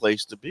was the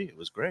place to be. It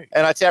was great.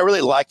 And I'd say I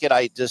really like it.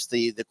 I just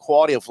the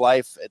quality of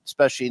life,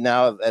 especially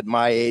now at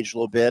my age a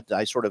little bit,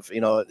 I sort of,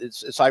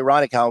 it's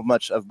ironic how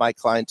much of my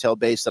clientele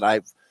base that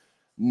I've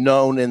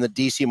known in the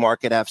DC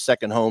market have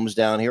second homes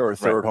down here or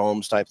third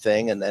homes type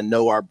thing and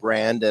know our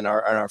brand and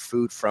our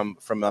food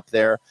from up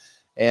there.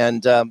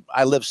 And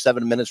I live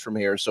 7 minutes from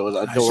here, so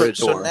door to door.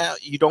 So now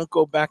you don't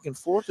go back and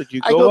forth? Did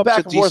you I go up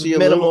back to and forth DC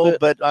minimal,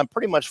 but I'm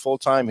pretty much full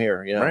time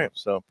here. Right.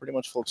 So pretty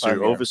much full So time.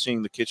 you're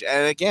overseeing the kitchen.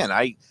 And again,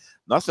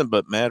 nothing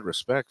but mad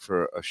respect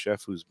for a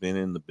chef who's been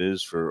in the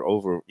biz for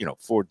over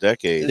 4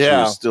 decades.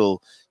 Yeah. Who's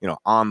still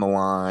I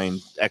my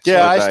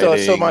passion.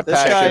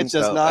 This guy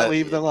does not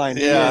leave the line.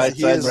 He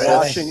is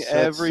watching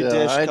every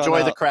dish. I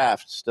enjoy the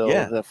craft still.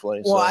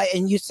 Definitely. Well,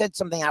 and you said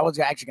something I was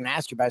actually going to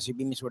ask you about, so you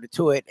beat me sort of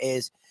to it.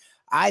 Is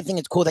I think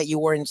it's cool that you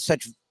were in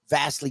such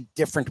vastly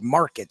different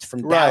markets,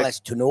 from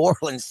Dallas to New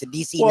Orleans to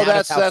DC. Well,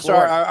 now that's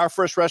our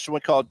first restaurant we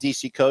called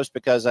DC Coast,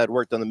 because I'd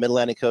worked on the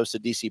Mid-Atlantic coast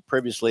of DC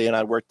previously, and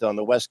I'd worked on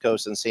the West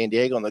Coast in San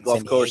Diego, on the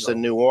Gulf Coast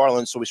in New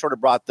Orleans. So we sort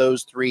of brought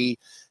those 3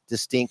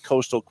 distinct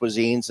coastal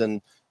cuisines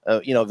and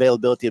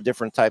availability of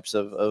different types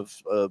of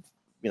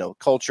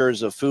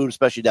cultures of food,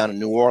 especially down in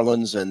New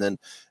Orleans, and then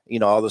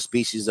all the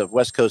species of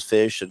West Coast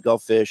fish and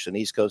Gulf fish and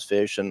East Coast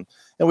fish, and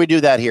we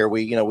do that here.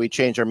 We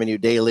change our menu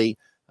daily.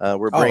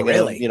 We're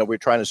bringing, we're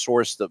trying to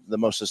source the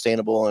most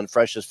sustainable and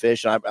freshest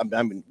fish. And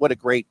I mean, what a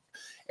great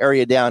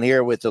area down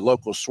here with the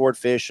local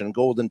swordfish and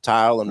golden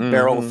tile and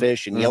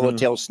barrelfish and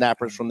yellowtail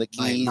snappers from the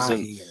Keys,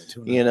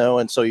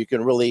 and so you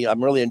can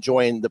I'm really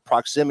enjoying the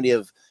proximity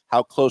of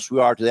how close we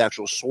are to the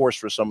actual source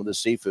for some of the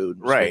seafood.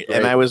 Right.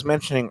 And I was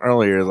mentioning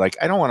earlier, like,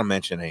 I don't want to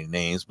mention any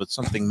names, but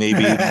something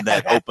maybe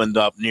that opened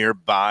up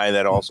nearby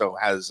that also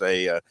has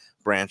a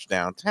branch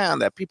downtown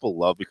that people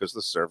love because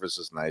the service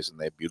is nice and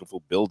they have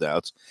beautiful build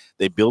outs.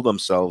 They build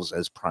themselves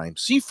as prime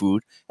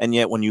seafood. And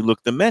yet when you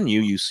look the menu,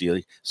 you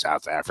see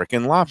South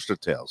African lobster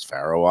tails,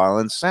 Faroe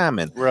Island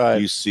salmon. Right.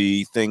 You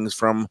see things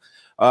from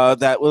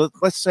that, well,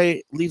 let's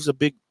say, leaves a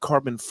big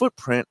carbon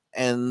footprint,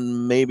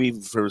 and maybe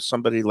for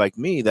somebody like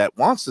me that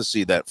wants to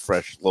see that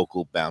fresh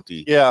local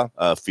bounty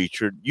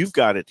featured, you've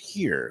got it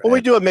here. Well,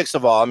 we do a mix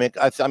of all. I mean,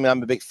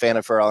 I'm a big fan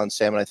of Faroe Island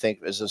salmon. I think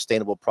it's a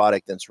sustainable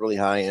product that's really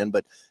high end,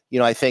 but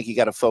I think you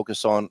got to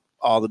focus on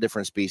all the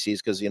different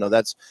species because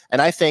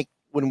and I think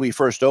when we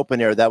first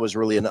opened here, that was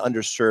really an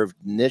underserved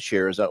niche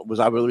here. I was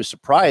really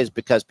surprised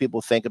because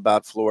people think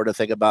about Florida,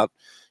 think about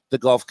the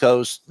Gulf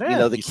Coast, the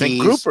you Keys,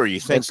 think grouper, you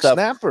think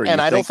snapper,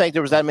 and I don't think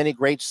there was that many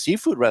great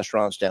seafood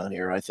restaurants down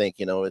here. I think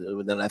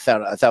then I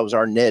thought it was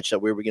our niche that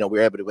we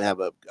were able to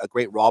have a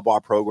great raw bar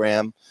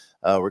program.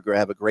 We're going to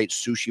have a great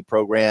sushi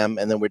program,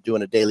 and then we're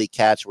doing a daily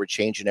catch. We're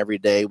changing every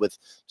day with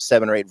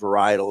 7 or 8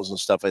 varietals and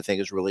stuff. I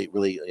think is really,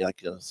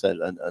 like I said,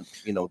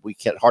 we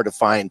can't hard to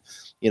find,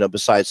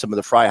 besides some of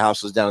the fry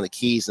houses down in the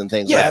Keys and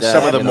things like that.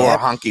 Some of the more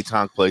honky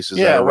tonk places.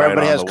 Yeah, where right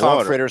everybody has conch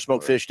water. fritter,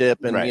 smoked fish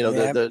dip, and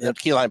the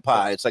key lime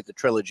pie. It's like the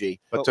trilogy.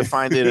 But to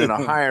find it in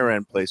a higher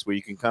end place where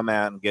you can come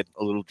out and get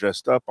a little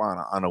dressed up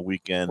on a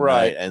weekend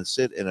night and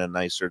sit in a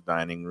nicer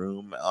dining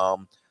room.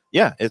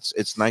 Yeah,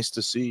 it's nice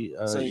to see.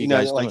 So you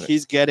guys like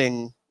he's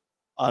getting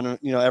on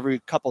every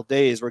couple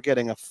days we're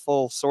getting a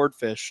full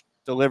swordfish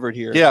delivered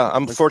here. Yeah,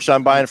 I'm fortunate.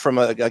 I'm buying from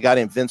a guy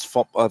named Vince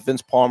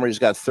Palmer. He's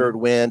got Third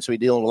Wind, so he's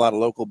dealing with a lot of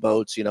local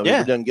boats.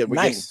 We're doing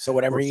good. So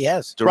whatever he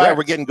has, right?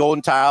 We're getting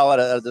golden tile out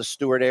of the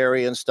Stewart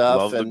area and stuff.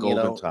 Love and the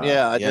golden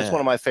tile. It's one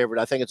of my favorite.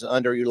 I think it's an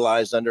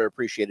underutilized,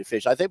 underappreciated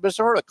fish. I think, but it's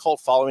sort of a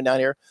cult following down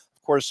here.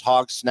 Of course,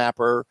 hog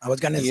snapper. I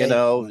was going to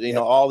say,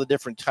 all the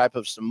different type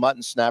of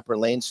mutton snapper,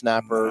 lane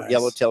snapper,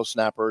 yellowtail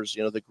snappers.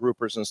 The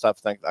groupers and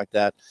stuff like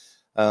that.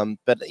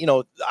 But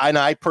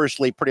I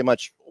personally pretty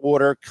much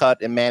order,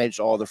 cut, and manage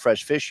all the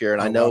fresh fish here,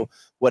 and I know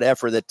what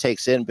effort that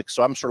takes in.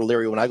 So I'm sort of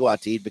leery when I go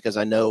out to eat because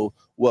I know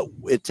what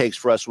it takes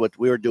for us, what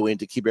we're doing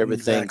to keep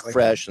everything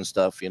fresh and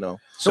stuff.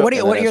 So what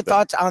are your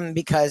thoughts on?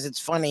 Because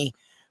it's funny.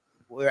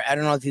 I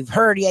don't know if you've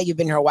heard yet. You've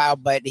been here a while,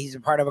 but he's a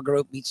part of a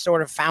group. He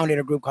sort of founded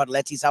a group called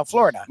Let's Eat South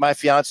Florida. My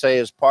fiance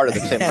is part of the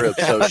same group,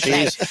 so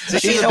she's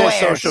a big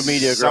social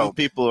media girl. Some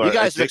people are. You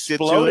guys have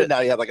exploded now.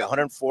 You have like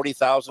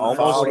 140,000 almost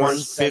followers.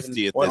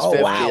 150 at this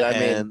point. Wow.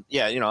 I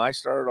mean, I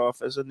started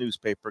off as a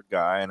newspaper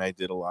guy, and I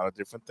did a lot of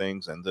different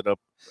things. Ended up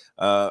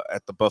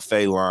at the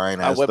buffet line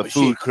as the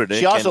food critic.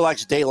 She also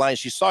likes Dateline.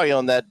 She saw you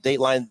on that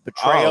Dateline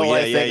Betrayal.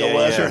 I think it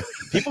was. Yeah.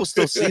 People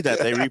still see that.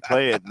 They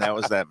replay it, and that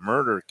was that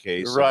murder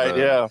case.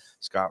 Right.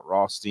 Scott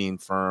Rothstein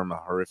firm, a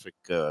horrific,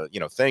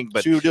 thing.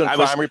 But you were doing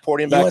crime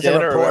reporting back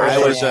then, or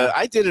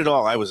I did it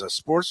all. I was a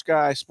sports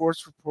guy,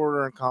 sports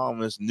reporter and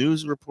columnist,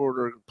 news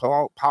reporter,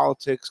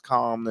 politics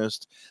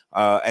columnist,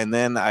 and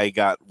then I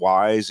got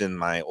wise in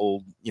my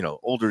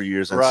older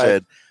years and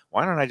said,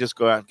 why don't I just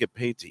go out and get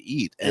paid to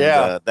eat?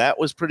 And that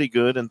was pretty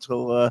good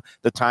until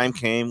the time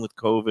came with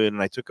COVID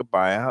and I took a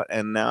buyout.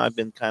 And now I've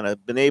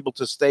been able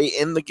to stay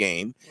in the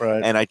game.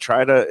 Right. And I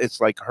try to, it's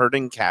like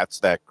herding cats,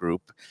 that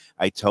group.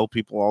 I tell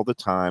people all the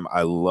time,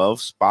 I love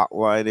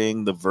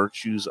spotlighting the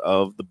virtues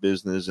of the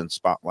business and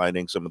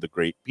spotlighting some of the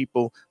great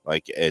people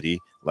like Eddie,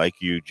 like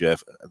you,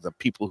 Jeff, the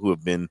people who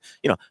have been,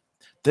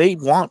 they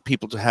want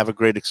people to have a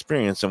great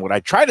experience. And what I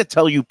try to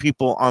tell you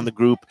people on the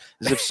group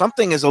is if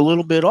something is a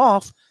little bit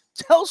off,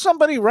 tell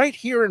somebody right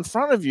here in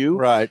front of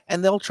you,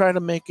 and they'll try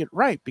to make it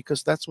right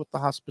because that's what the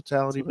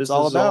hospitality business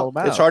is all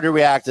about. It's hard to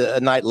react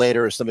a night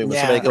later or something when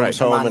somebody goes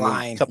home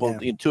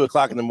and 2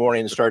 o'clock in the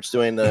morning and starts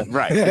doing the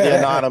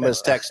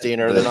anonymous texting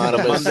or the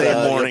anonymous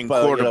Monday morning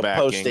quarterbacking.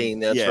 Posting.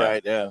 That's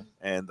right. Yeah.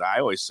 And I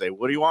always say,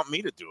 what do you want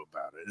me to do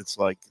about it? It's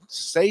like,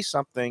 say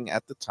something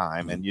at the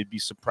time, and you'd be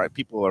surprised.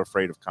 People are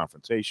afraid of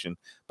confrontation,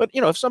 but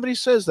if somebody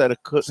says that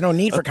there's no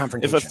need for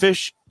confrontation. If a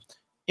fish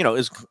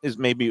is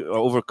maybe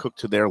overcooked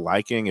to their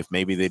liking, if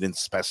maybe they didn't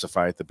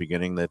specify at the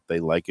beginning that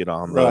they like it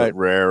on the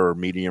rare or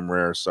medium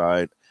rare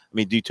side. I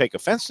mean, do you take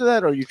offense to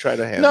that, or you try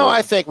to handle? No,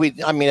 I think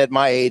at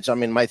my age,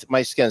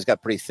 my skin's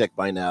got pretty thick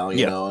by now,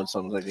 you know, and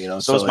something like,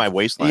 so is my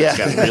waistline. It's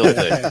got real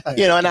thick.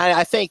 And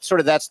I think sort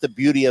of that's the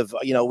beauty of,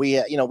 we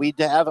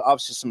have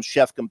obviously some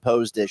chef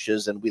composed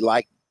dishes, and we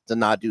like to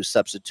not do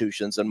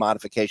substitutions and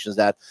modifications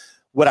that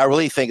what I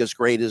really think is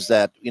great is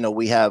that, you know,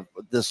 we have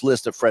this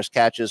list of fresh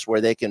catches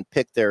where they can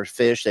pick their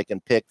fish. They can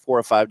pick 4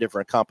 or 5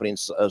 different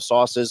companies of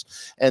sauces,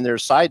 and their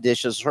side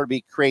dishes sort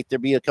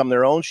of become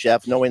their own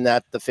chef, knowing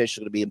that the fish is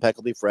going to be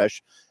impeccably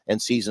fresh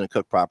and seasoned and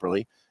cooked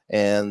properly.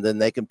 And then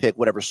they can pick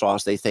whatever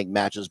sauce they think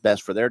matches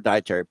best for their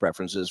dietary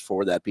preferences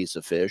for that piece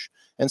of fish.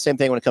 And same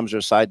thing when it comes to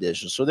their side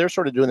dishes. So they're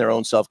sort of doing their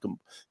own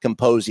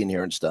self-composing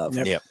here and stuff.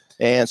 Yep.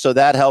 And so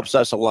that helps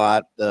us a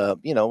lot,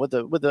 you know, with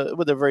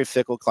a very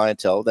fickle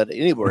clientele that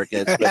anywhere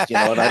gets. But, you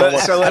know, and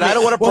I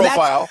don't want to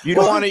profile. You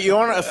don't want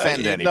to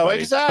offend anybody. No,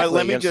 exactly. But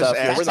let me just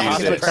ask we're the you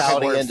this.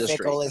 hospitality industry.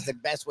 Fickle is the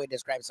best way to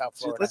describe South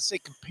Florida. Let's say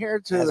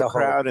compared to the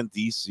crowd in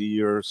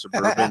DC or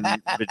suburban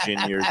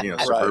Virginia, or, you know,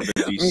 suburban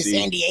DC,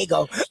 San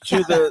Diego.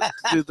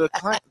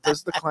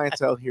 Does the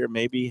clientele here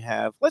maybe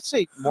have, let's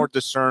say, more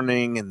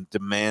discerning and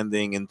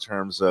demanding in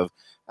terms of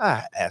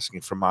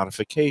asking for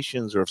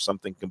modifications, or if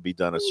something can be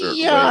done a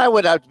certain way? I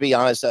would have to be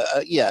honest.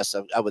 Yes,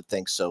 I would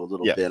think so a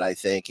little bit. I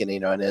think, and you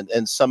know,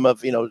 and some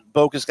of, you know,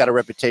 Boca's got a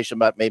reputation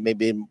about maybe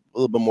being a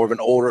little bit more of an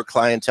older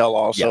clientele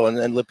also,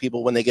 and let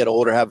people when they get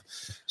older have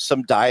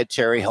some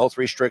dietary health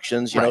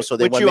restrictions, you know, so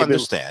they want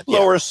maybe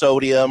lower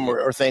sodium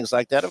or things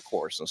like that, of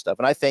course, and stuff.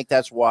 And I think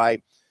that's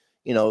why,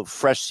 you know,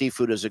 fresh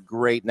seafood is a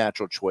great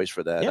natural choice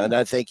for that. And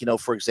I think, you know,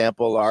 for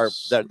example,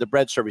 the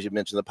bread service you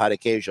mentioned, the pate de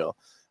queijo,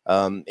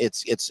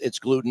 it's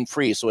gluten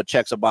free, so it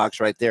checks a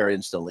box right there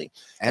instantly.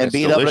 And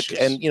being able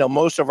to, and you know,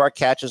 most of our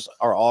catches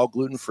are all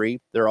gluten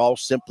free. They're all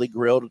simply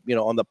grilled, you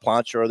know, on the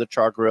plancha or the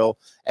char grill,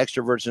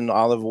 extra virgin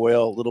olive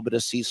oil, a little bit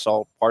of sea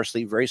salt,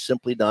 parsley, very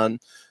simply done,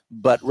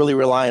 but really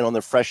relying on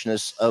the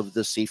freshness of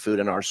the seafood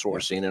and our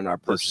sourcing and our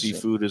purchasing. The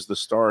seafood is the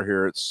star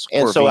here. It's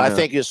and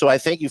Corvina. so I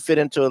think you fit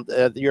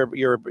into you're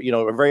you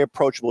know, very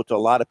approachable to a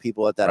lot of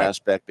people at that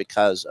aspect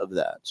because of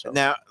that. So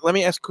now let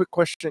me ask a quick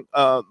question.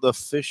 The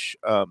fish.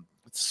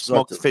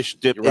 Smoked fish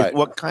dip.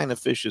 What kind of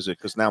fish is it?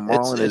 Because now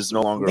marlin is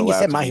no longer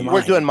allowed.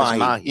 We're doing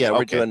mahi. Yeah,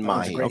 we're doing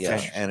mahi. Okay,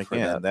 yeah, and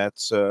again,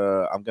 that's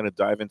I'm going to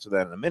dive into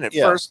that in a minute.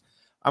 First,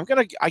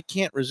 I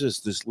can't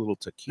resist this little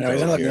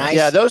taquito. Nice.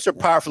 Yeah, those are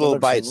powerful little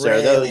bites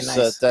there. Those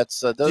nice. Those.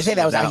 Did you say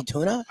that was ahi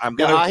tuna? I'm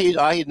gonna ahi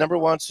 #1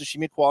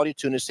 sashimi quality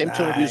tuna. Same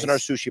tuna we use in our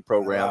sushi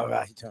program.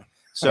 Ahi tuna.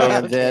 So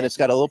and then it's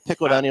got a little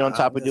pickled onion on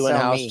top of doing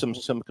house, some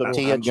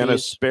tortilla I'm cheese. going to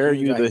spare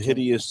you the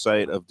hideous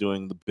sight of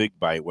doing the big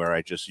bite where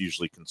I just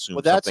usually consume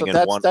something in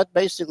one. That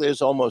basically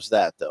is almost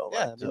that, though.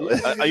 Yeah,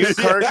 are you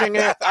encouraging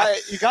it?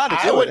 You got to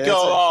do it. I would go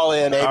all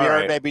in, maybe,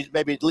 or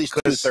maybe at least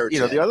 2/3.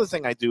 You know, the other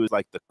thing I do is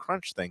like the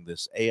crunch thing,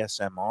 this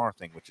ASMR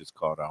thing, which is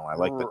called. I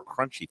like the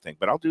crunchy thing,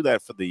 but I'll do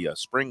that for the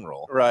spring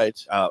roll.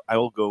 Right. I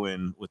will go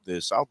in with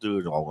this. I'll do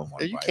it all in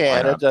one. You bite.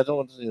 can. I don't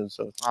want to do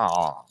so.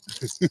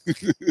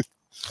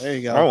 There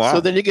you go. Oh, wow. So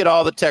then you get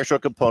all the textural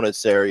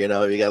components there. You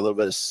know, you got a little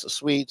bit of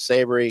sweet,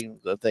 savory,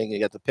 the thing. You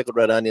got the pickled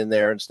red onion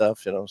there and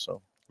stuff. You know, so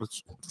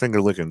it's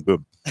finger licking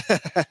good.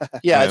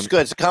 Yeah, it's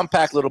good. It's a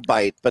compact little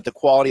bite, but the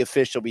quality of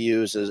fish will be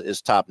used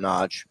is top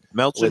notch.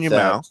 Melts in your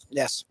mouth.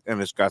 Yes,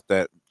 and it's got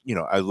that. You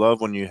know, I love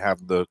when you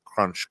have the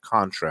crunch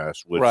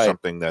contrast with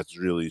something that's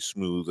really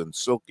smooth and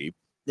silky.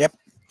 Yep.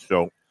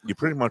 So you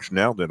pretty much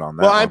nailed it on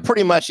that. Well, I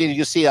pretty much,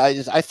 you see, I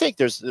think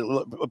there's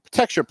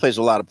texture plays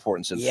a lot of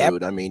importance in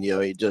food. I mean, you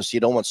know, you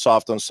don't want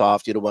soft on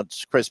soft. You don't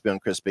want crispy on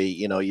crispy.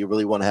 You know, you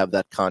really want to have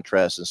that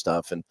contrast and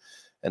stuff. And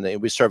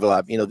we serve a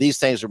lot. You know, these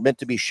things are meant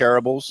to be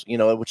shareables, you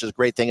know, which is a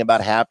great thing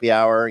about happy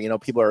hour. You know,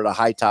 people are at a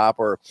high top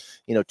or,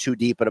 you know, too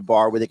deep at a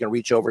bar where they can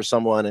reach over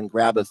someone and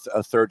grab a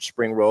third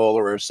spring roll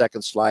or a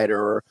second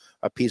slider or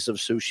a piece of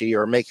sushi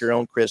or make your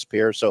own crisp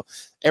here. So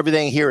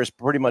everything here is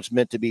pretty much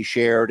meant to be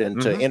shared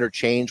and to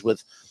interchange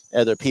with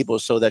other people,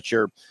 so that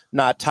you're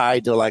not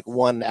tied to like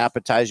one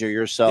appetizer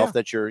yourself,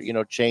 that you're, you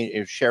know,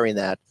 sharing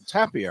that. It's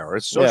happy hour.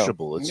 It's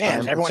sociable. It's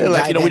everyone.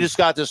 Like, you know, we just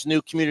got this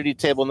new community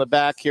table in the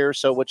back here,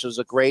 so which is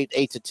a great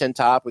 8 to 10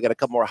 top. We got a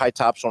couple more high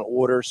tops on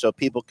order, so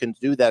people can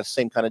do that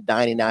same kind of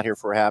dining out here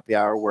for a happy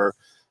hour where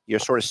you're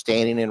sort of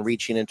standing and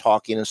reaching and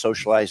talking and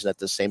socializing at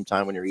the same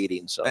time when you're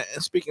eating. So,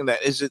 and speaking of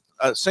that, is it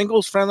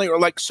singles friendly or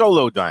like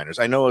solo diners?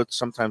 I know it's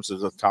sometimes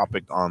there's a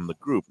topic on the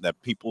group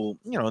that people,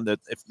 you know, that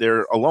if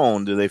they're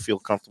alone, do they feel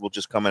comfortable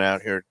just coming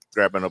out here,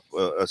 grabbing up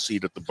a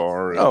seat at the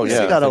bar? Oh, yeah, we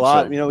see that a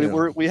lot. So. You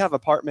know, we have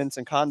apartments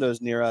and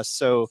condos near us,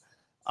 so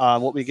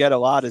what we get a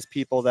lot is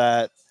people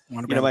that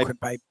want to grab a quick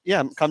bite.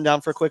 Yeah, come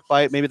down for a quick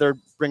bite. Maybe they're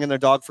bringing their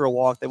dog for a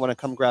walk. They want to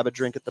come grab a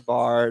drink at the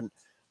bar,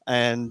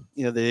 and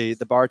you know, the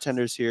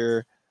bartenders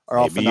here are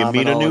all phenomenal.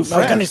 You meet a new friend. I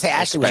was going to say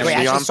Ashley was great.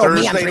 Ashley sold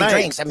me on 3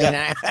 drinks. I mean,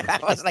 I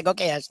was like,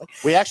 okay, Ashley.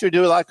 We actually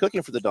do a lot of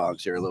cooking for the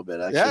dogs here a little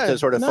bit. Actually,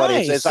 it's sort of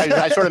funny.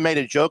 I sort of made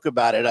a joke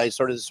about it. I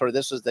sort of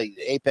this is the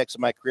apex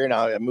of my career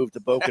now. I moved to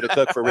Boca to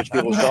cook for rich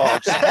people's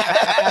dogs.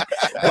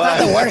 That's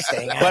not the worst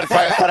thing.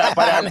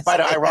 But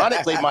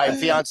ironically, my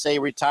fiance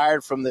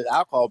retired from the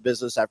alcohol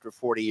business after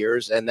 40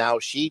 years, and now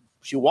she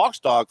walks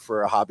dog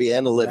for a hobby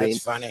and a living.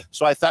 That's funny.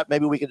 So I thought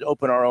maybe we could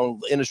open our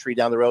own industry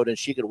down the road, and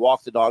she could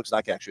walk the dogs, and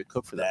I could actually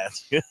cook for that.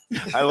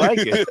 I like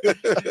it.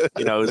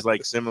 You know, it's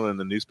like similar in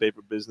the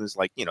newspaper business.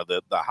 Like, you know,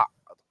 the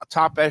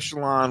top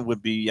echelon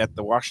would be at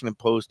the Washington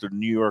Post or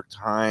New York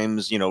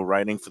Times,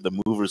 writing for the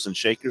movers and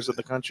shakers of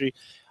the country.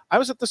 I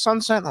was at the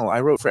Sun Sentinel.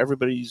 I wrote for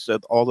everybody's,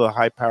 all the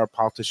high-power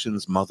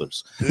politicians'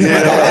 mothers.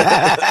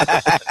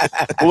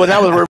 Well,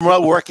 now with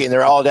remote working,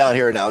 they're all down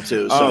here now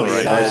too. So,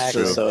 right, that's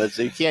true. So it's,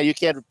 you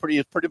can't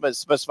pretty much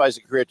specifies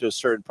a career to a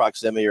certain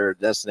proximity or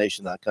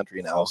destination in that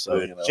country now.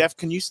 So, Jeff,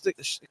 can you stick?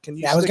 Can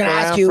you I was stick gonna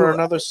ask around you- for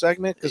another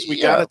segment? Because we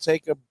got to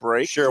take a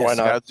break. Sure, why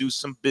not? Got to do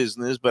some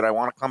business, but I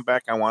want to come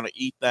back. I want to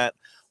eat that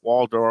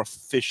Waldorf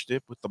fish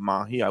dip with the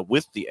mahi,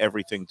 with the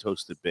everything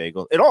toasted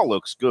bagel. It all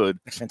looks good.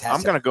 It's fantastic.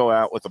 I'm gonna go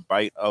out with a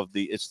bite of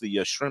the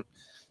shrimp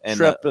and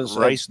is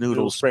rice noodle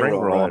noodle spring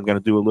roll. right? I'm gonna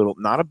do a little,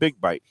 not a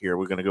big bite here.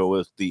 We're gonna go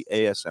with the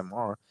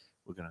ASMR.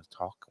 We're gonna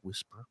talk,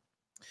 whisper,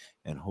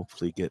 and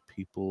hopefully get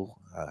people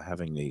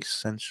having a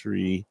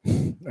sensory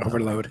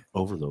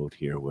overload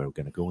here. Where we're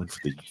gonna go in for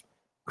the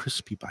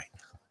crispy bite.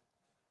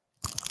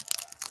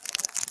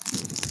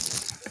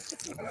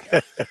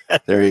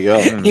 There you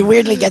go. He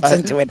weirdly gets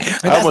into it.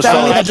 I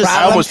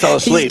almost fell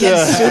asleep. He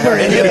gets super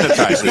It into it.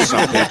 hypnotizes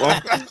some people.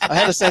 I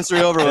had a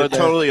sensory overload It there.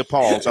 totally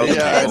appalls. other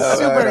Yeah, I people. know.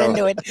 Super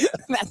into it.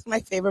 That's my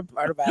favorite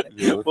part about it.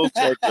 Yeah, we'll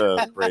take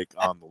a break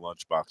on the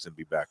lunchbox and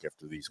be back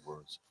after these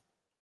words.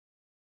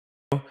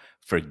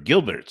 For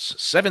Gilbert's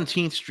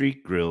 17th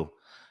Street Grill,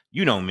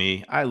 you know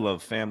me. I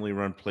love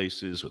family-run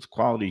places with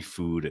quality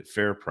food at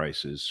fair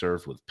prices,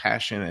 served with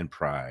passion and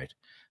pride.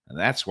 And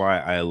that's why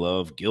I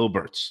love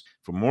Gilbert's.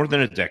 For more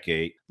than a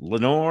decade,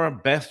 Lenore,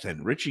 Beth,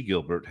 and Richie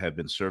Gilbert have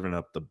been serving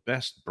up the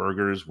best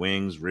burgers,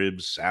 wings,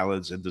 ribs,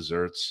 salads, and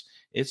desserts.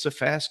 It's a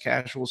fast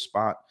casual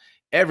spot.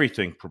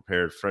 Everything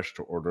prepared fresh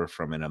to order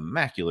from an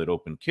immaculate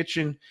open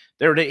kitchen.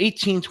 They're at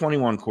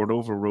 1821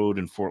 Cordova Road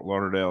in Fort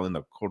Lauderdale in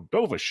the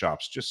Cordova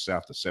Shops just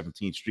south of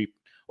 17th Street.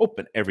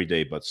 Open every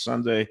day but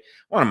Sunday.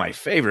 One of my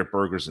favorite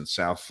burgers in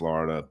South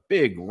Florida.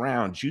 Big,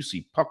 round,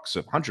 juicy pucks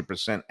of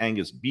 100%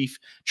 Angus beef,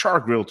 char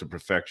grilled to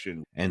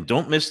perfection. And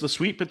don't miss the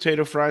sweet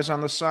potato fries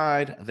on the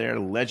side. They're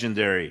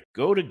legendary.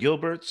 Go to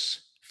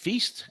Gilbert's,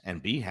 feast,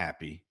 and be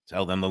happy.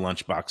 Tell them the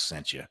Lunchbox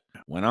sent you.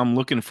 When I'm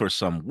looking for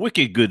some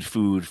wicked good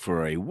food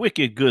for a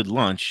wicked good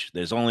lunch,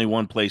 there's only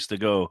one place to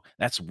go.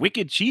 That's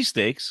Wicked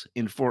Cheesesteaks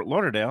in Fort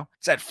Lauderdale.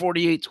 It's at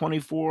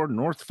 4824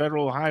 North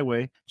Federal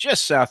Highway,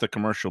 just south of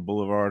Commercial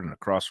Boulevard and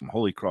across from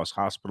Holy Cross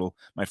Hospital.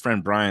 My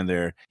friend Brian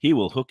there, he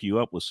will hook you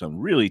up with some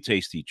really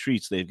tasty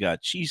treats. They've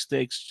got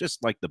cheesesteaks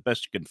just like the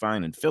best you can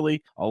find in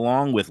Philly,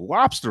 along with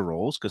lobster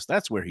rolls, because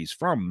that's where he's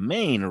from,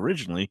 Maine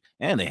originally.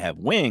 And they have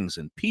wings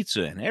and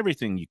pizza and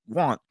everything you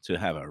want to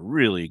have a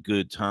really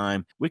good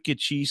time. Wicked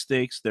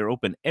Cheesesteaks, they're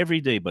open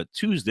every day but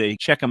Tuesday.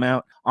 Check them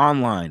out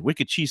online,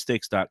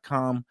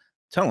 wickedcheesesteaks.com.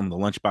 Tell them the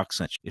Lunchbox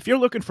sent you. If you're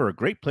looking for a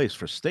great place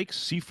for steaks,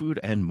 seafood,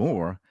 and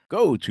more,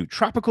 go to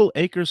Tropical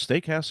Acres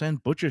Steakhouse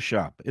and Butcher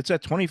Shop. It's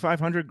at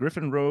 2500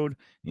 Griffin Road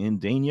in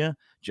Dania,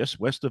 just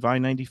west of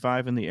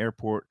I-95 in the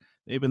airport.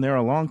 They've been there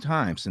a long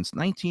time, since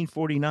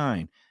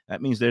 1949.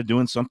 That means they're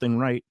doing something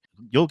right.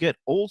 You'll get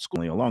old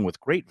school along with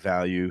great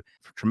value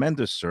for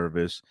tremendous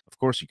service. Of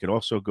course, you could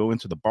also go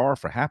into the bar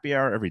for happy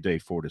hour every day,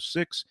 4 to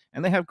 6,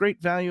 and they have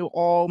great value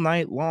all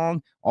night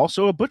long.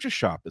 Also, a butcher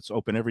shop that's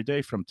open every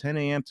day from 10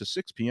 a.m. to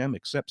 6 p.m.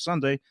 except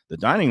Sunday. The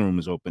dining room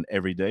is open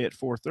every day at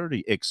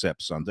 4:30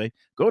 except Sunday.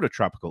 Go to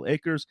Tropical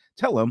Acres.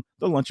 Tell them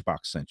the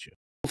Lunchbox sent you.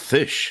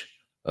 Fish,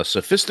 a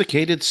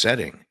sophisticated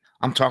setting.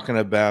 I'm talking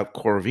about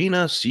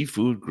Corvina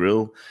Seafood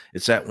Grill.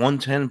 It's at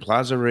 110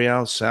 Plaza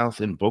Real South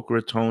in Boca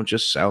Raton,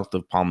 just south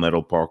of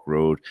Palmetto Park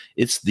Road.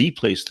 It's the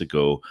place to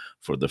go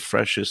for the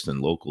freshest and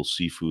local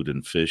seafood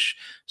and fish,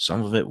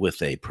 some of it with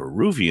a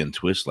Peruvian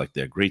twist like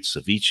their great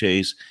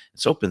ceviches.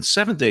 It's open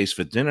 7 days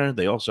for dinner.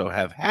 They also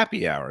have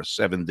happy hours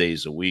 7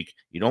 days a week.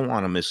 You don't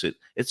want to miss it.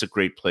 It's a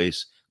great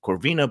place.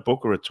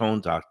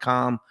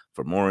 CorvinaBocaRaton.com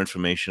for more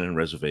information and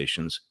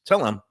reservations. Tell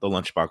them the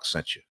Lunchbox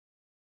sent you.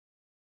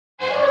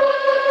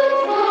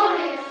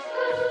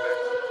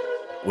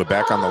 We're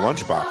back on the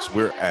Lunchbox.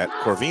 We're at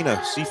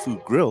Corvina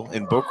Seafood Grill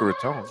in Boca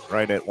Raton,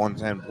 right at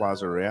 110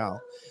 Plaza Real.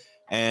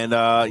 And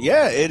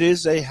yeah, it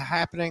is a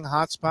happening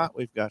hotspot.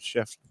 We've got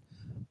Chef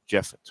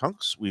Jeff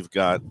Tunks. We've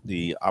got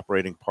the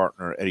operating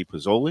partner, Eddie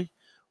Pizzoli,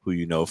 who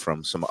you know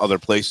from some other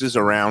places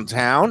around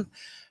town.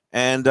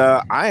 And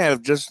I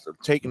have just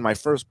taken my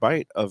first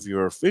bite of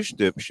your fish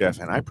dip, Chef,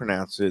 and I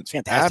pronounce it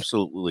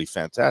absolutely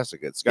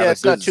fantastic. It's got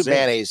it's not too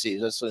mayonnaise-y.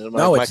 That's No,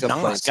 my it's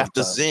complaint. not. It's got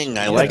the zing.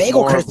 I The like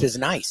bagel more crisp is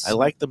nice. I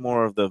like the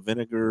more of the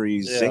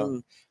vinegary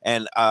zing.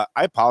 And I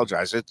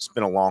apologize. It's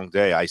been a long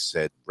day. I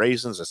said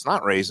raisins. It's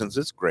not raisins.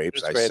 It's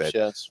grapes. It's grapes, said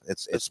yes.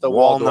 it's the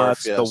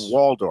walnuts, Waldorf, yes. the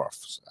Waldorf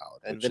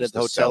salad. And which been is at the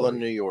the hotel in celery.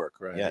 New York,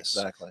 right? Yes.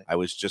 Exactly. I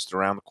was just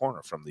around the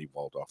corner from the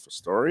Waldorf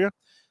Astoria,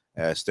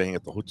 staying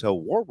at the Hotel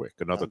Warwick,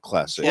 another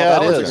classic. Yeah,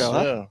 that it was is. ago,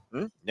 huh?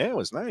 Yeah. Yeah, it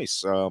was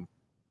nice.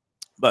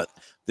 But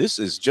this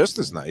is just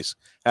as nice,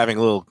 having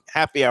a little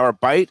happy hour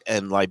bite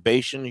and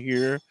libation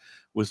here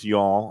with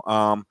y'all.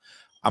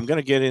 I'm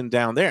gonna get in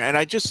down there, and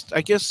I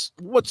guess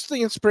what's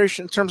the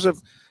inspiration in terms of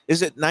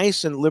is it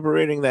nice and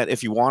liberating that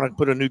if you want to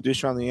put a new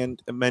dish on the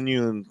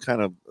menu and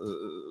kind of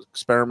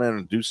experiment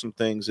and do some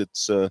things,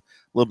 it's a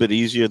little bit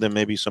easier than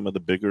maybe some of the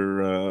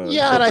bigger.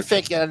 Yeah, and I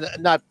think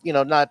not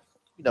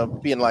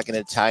being like an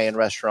Italian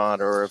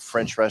restaurant or a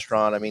French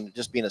restaurant. I mean,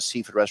 just being a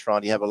seafood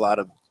restaurant, you have a lot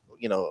of,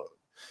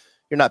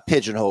 you're not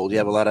pigeonholed. You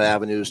have a lot of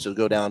avenues to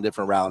go down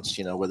different routes,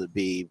 whether it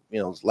be,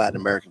 Latin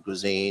American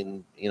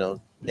cuisine,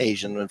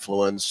 Asian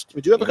influence.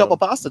 We do have a couple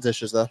pasta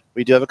dishes, though.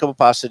 We do have a couple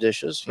pasta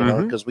dishes,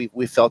 because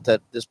we felt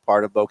that this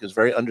part of Boca is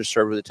very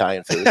underserved with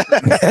Italian food.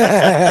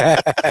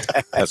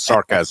 That's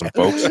sarcasm,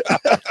 folks.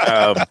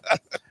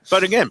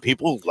 But again,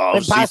 people love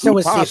And pasta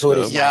with seafood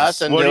is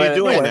Yes, and what are you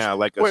doing now?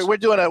 Like we're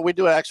doing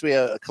actually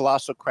a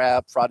colossal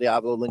crab fra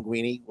diavolo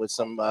linguine with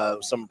some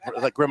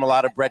like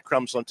gremolata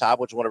breadcrumbs on top,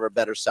 which is one of our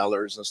better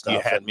sellers and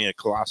stuff. you had me a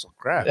colossal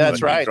crab. That's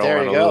but right. throw There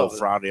in you a go. little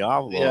fra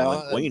diavolo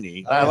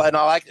linguine. And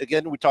I like,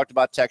 again, we talked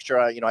about texture.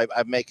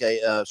 I make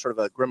a sort of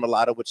a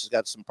gremolata, which has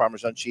got some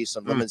Parmesan cheese,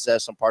 some lemon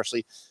zest, some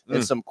parsley,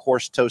 and some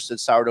coarse toasted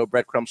sourdough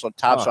breadcrumbs on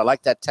top. So I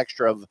like that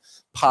texture of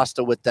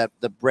pasta with the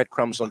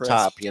breadcrumbs on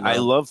top. I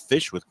love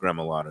fish with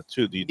gremolata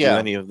too. Do you do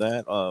any of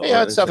that?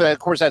 Yeah, it's something. Of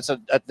course, that's a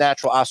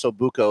natural osso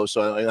buco.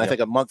 So I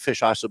think a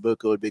monkfish osso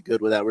buco would be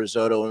good with that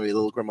risotto and maybe a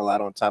little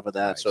gremolata on top of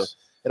that. Nice. So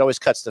it always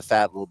cuts the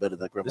fat a little bit of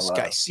the gremolata. This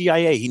guy,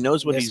 CIA, he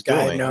knows what he's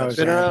doing. It's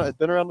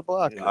been around the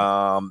block.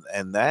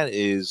 And that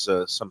is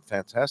some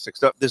fantastic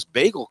stuff. This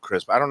bagel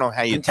crisp, I don't know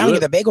how you I'm telling you,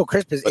 the bagel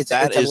crisp is it's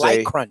a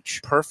light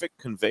crunch. Perfect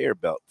conveyor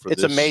belt for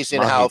it's this. It's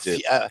amazing how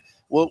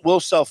we'll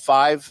sell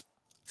 5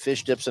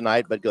 fish dips a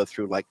night, but go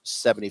through like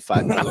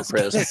 75 bagel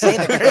crisps.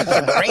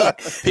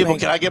 People,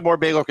 can I get more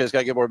bagel crisps? Can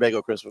I get more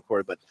bagel crisps? Of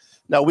course, but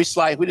no, we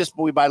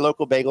buy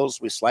local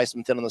bagels. We slice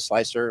them thin on the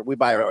slicer. We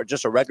buy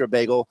just a regular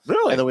bagel,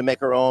 and then we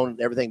make our own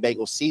everything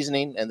bagel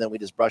seasoning, and then we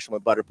just brush them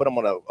with butter, put them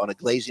on a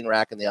glazing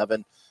rack in the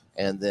oven,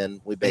 and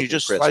then we bake. You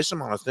just slice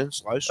them on a thin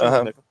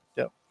slicer.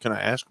 Yeah. Can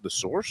I ask the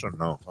source or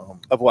no?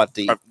 Of what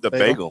the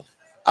bagel?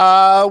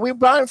 We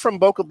buy them from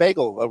Boca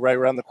Bagel right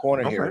around the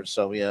corner here.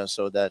 So yeah,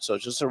 so it's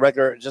just a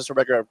regular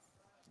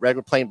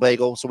plain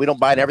bagel. So we don't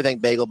buy everything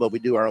bagel, but we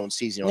do our own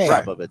seasoning on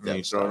top of it. Then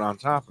you throw it on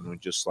top, and we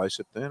just slice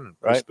it thin and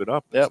crisp it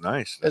up. It's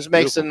nice. This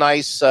makes a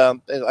nice.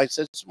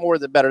 It's more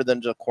better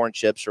than just corn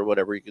chips or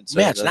whatever you could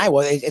say. Yeah, it's nice.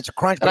 Well, it's a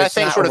crunch, and I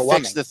think sort of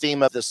fits the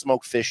theme of the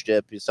smoked fish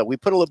dip. So we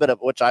put a little bit of,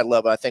 which I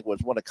love. I think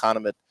was one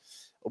condiment.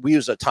 We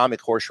use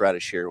atomic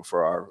horseradish here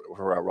for our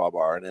raw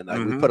bar, and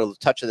then we put a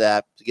touch of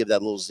that to give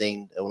that little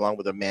zing, along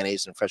with the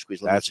mayonnaise and fresh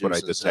squeezed lemon juice.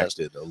 That's what I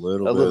detected. A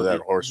little bit of that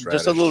horseradish,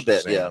 just a little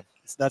bit, yeah.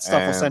 That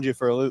stuff will send you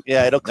for a loop.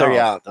 Yeah, it'll clear you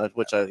out.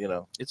 Which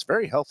it's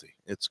very healthy.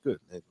 It's good.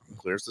 It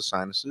clears the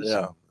sinuses.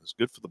 Yeah, it's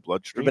good for the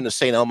bloodstream. You've been to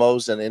St.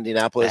 Elmo's in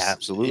Indianapolis?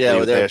 Absolutely.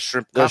 Yeah, their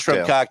shrimp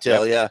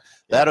cocktail. Yeah,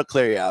 that'll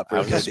clear you out. I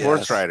was a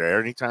sports writer.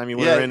 Anytime you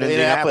were in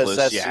Indianapolis,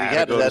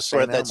 that's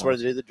where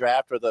they do the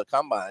draft or the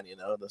combine.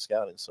 The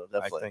scouting. So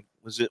definitely.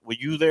 Were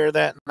you there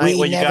that night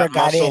when you got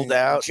muscled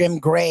out? Jim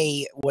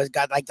Gray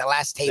got like the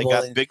last table.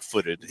 They got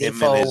bigfooted.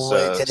 Him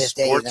and his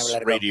sports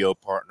radio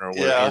partner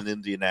were in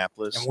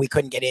Indianapolis, and we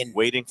couldn't get in.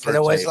 Waiting for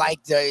it was like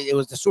it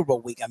was the Super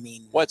Bowl week. I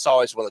mean, it's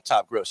always one of the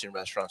top grossing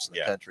restaurants in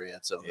the country,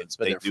 and so it's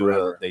been there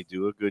forever. They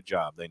do a good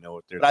job. They know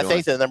what they're doing. I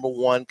think the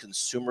 #1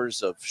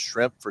 consumers of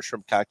shrimp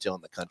cocktail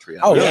in the country.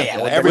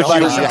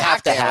 Everybody should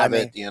have to have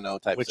it.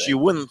 Type which thing. You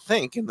wouldn't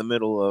think in the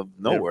middle of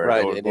nowhere,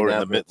 or in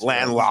the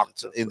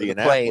landlocked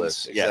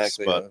Indianapolis. Yes,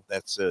 but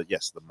that's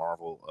the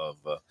marvel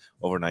of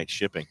overnight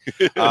shipping.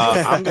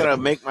 I'm gonna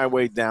make my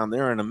way down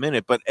there in a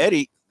minute, but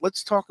Eddie,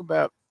 let's talk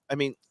about. I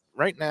mean,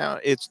 right now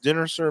it's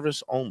dinner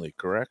service only,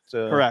 correct?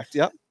 Correct.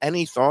 Yep.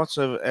 Any thoughts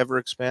of ever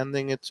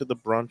expanding it to the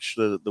brunch,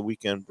 the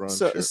weekend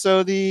brunch?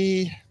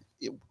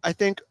 I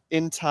think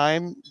in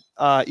time,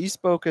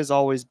 East Boca has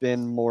always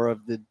been more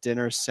of the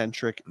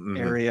dinner-centric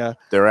area.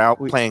 They're out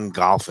playing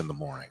golf in the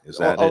morning. Is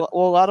that it? Well, a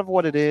lot of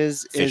what it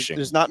is Fishing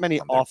there's not many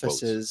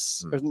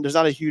offices. There's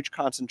not a huge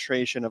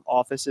concentration of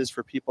offices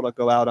for people to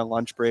go out on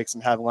lunch breaks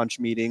and have lunch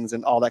meetings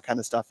and all that kind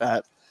of stuff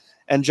at.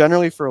 And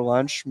generally for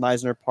lunch,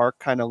 Meisner Park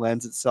kind of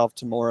lends itself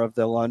to more of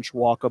the lunch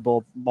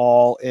walkable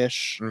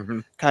mall-ish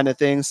kind of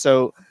thing.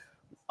 So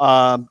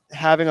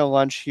having a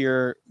lunch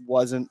here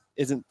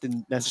isn't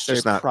the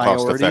necessary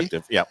priority. Cost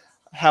effective. Yeah.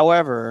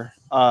 However,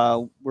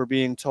 we're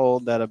being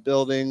told that a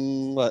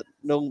building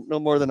no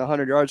more than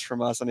 100 yards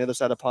from us on the other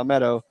side of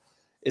Palmetto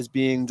is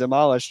being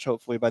demolished,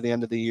 hopefully by the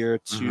end of the year,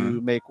 to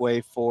make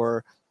way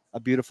for a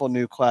beautiful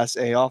new Class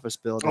A office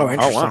building. Oh,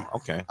 interesting. Wow.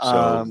 Okay.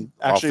 So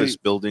office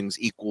buildings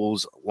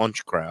equals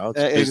lunch crowds.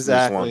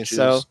 Exactly.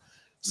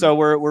 So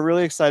we're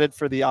really excited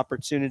for the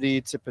opportunity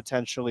to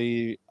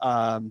potentially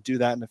do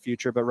that in the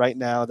future. But right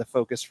now, the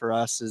focus for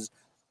us is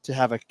to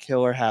have a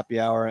killer happy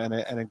hour and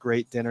a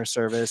great dinner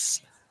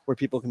service where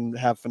people can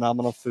have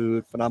phenomenal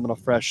food, phenomenal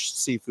fresh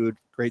seafood,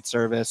 great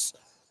service,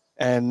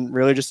 and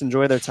really just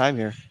enjoy their time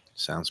here.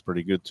 Sounds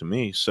pretty good to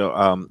me.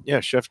 So,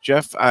 Chef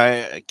Jeff,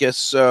 I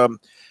guess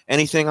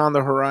anything on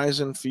the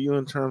horizon for you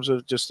in terms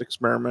of just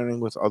experimenting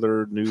with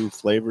other new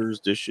flavors,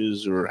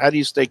 dishes, or how do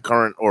you stay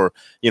current or,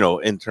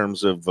 in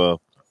terms of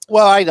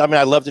Well, I mean,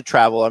 I love to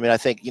travel. I mean, I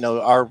think, you know,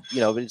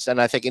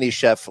 and I think any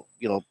chef,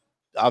 you know,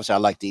 obviously I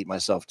like to eat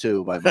myself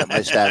too by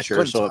my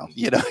stature. So, tell.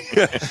 you know,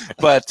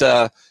 but,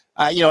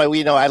 I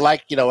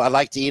like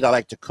to eat. I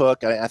like to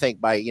cook. I think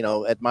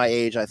at my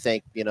age, I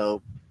think,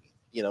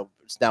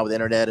 it's now with the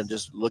internet and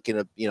just looking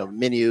at,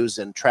 menus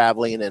and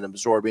traveling and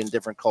absorbing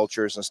different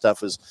cultures and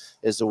stuff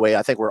is the way.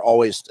 I think we're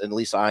always, at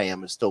least I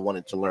am, and still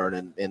wanting to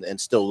learn and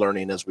still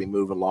learning as we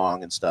move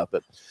along and stuff.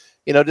 But,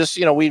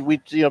 we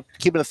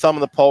keeping a thumb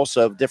on the pulse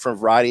of different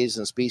varieties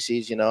and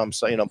species.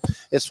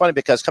 It's funny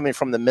because coming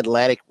from the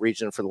Mid-Atlantic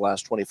region for the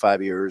last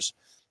 25 years,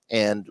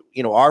 and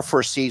our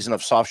first season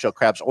of soft shell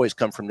crabs always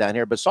come from down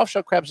here, but soft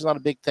shell crabs is not a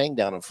big thing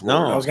down in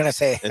Florida. I was gonna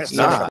say It's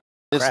not.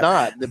 It's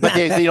not, but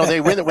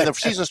when the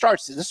season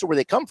starts, this is where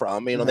they come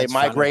from. They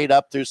migrate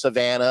up through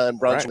Savannah and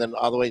Brunswick, and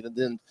all the way to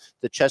then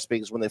the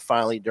Chesapeake is when they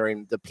finally,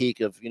 during the peak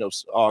of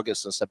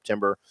August and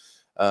September,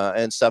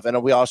 and stuff.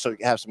 And we also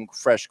have some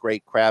fresh,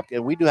 great crab,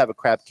 and we do have a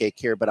crab cake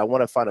here. But I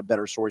want to find a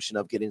better source,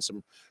 getting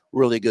some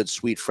really good,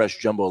 sweet, fresh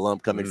jumbo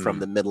lump coming from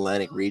the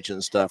Mid-Atlantic region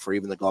and stuff, or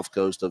even the Gulf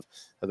Coast of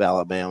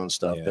Alabama and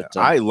stuff. Yeah. But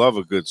I love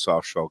a good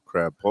soft shell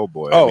crab po'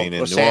 boy. Oh, I mean,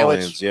 in New sandwich.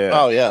 Orleans, yeah.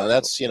 Oh yeah,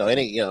 that's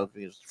any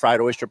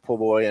fried oyster po'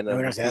 boy and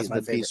that's my the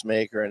favorite.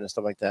 peacemaker and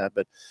stuff like that.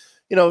 But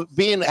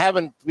being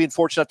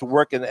fortunate enough to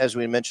work in, as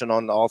we mentioned,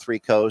 on all three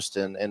coasts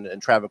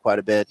and travel quite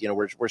a bit.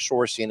 We're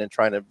sourcing and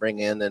trying to bring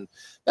in, and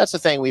that's the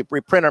thing. We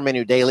print our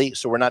menu daily,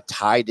 so we're not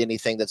tied to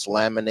anything that's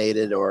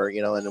laminated or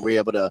and we're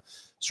able to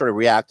sort of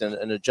react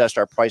and adjust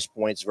our price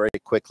points very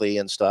quickly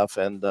and stuff,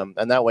 and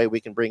that way we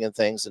can bring in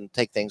things and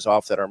take things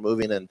off that are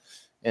moving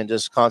and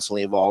just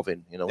constantly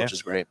evolving, which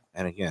is great.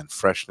 And again,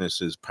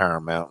 freshness is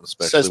paramount,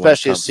 especially when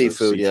it comes to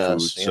seafood.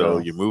 Yes, so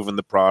you're moving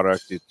the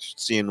product, it's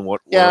seeing what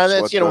yeah, works,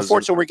 and that's what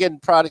unfortunately we're getting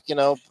product,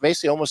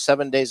 basically almost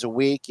 7 days a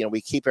week. We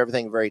keep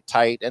everything very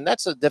tight, and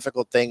that's a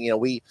difficult thing.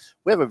 We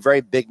have a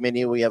very big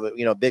menu. We have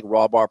a big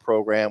raw bar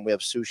program. We have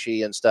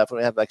sushi and stuff, and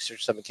we have like 6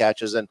 or 7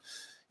 catches. And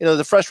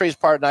the frustrating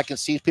part, and I can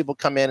see people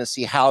come in and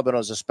see halibut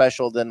as a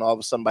special. Then all of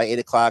a sudden by 8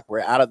 o'clock,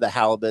 we're out of the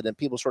halibut, and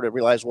people sort of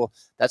realize, well,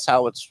 that's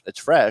how it's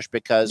fresh,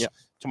 because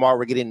tomorrow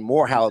we're getting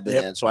more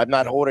halibut in. So I'm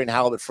not ordering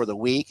halibut for the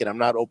week, and I'm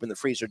not opening the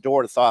freezer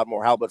door to thaw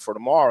more halibut for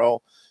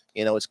tomorrow.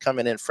 It's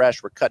coming in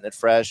fresh. We're cutting it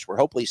fresh. We're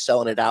hopefully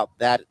selling it out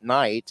that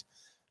night.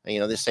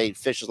 And, they say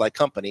fish is like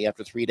company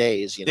after 3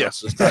 days.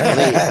 It's just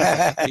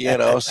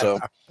leave, So.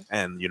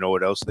 And you know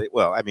what else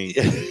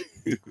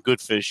good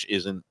fish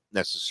isn't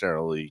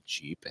necessarily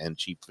cheap, and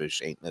cheap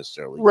fish ain't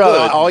necessarily good.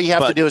 All you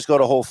have to do is go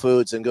to Whole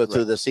Foods and go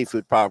through the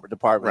seafood department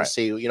and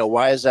see,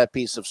 why is that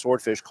piece of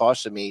swordfish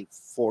costing me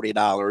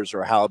 $40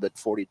 or halibut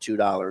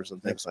 $42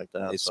 and things like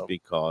that. It's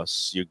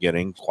because you're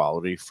getting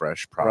quality,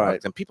 fresh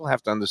product, and people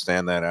have to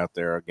understand that out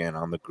there. Again,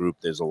 on the group,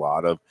 there's a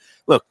lot of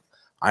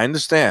I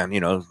understand,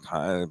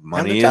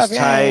 money is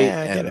tight,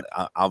 and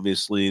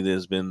obviously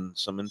there's been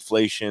some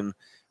inflation,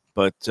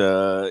 but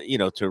to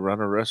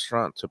run a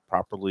restaurant, to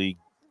properly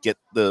get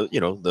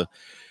the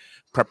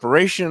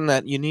preparation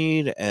that you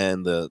need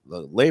and the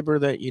labor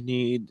that you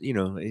need,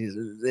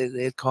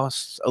 it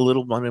costs a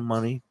little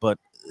money, but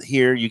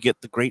here you get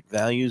the great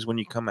values when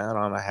you come out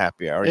on a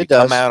happy hour.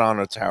 Come out on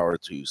a Tower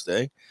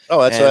Tuesday.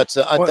 Oh,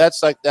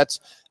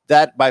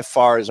 that by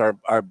far is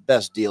our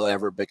best deal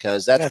ever,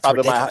 because that's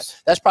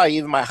probably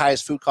even my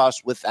highest food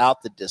cost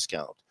without the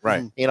discount.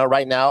 Right.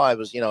 Right now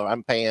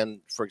I'm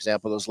paying, for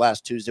example, those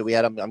last Tuesday we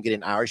had, I'm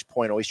getting Irish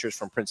point oysters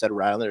from Prince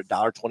Edward Island. They're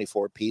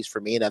 $1.24 a piece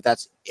for me. And if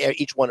that's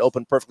each one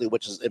open perfectly,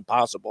 which is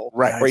impossible.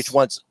 Right. Or each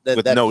one's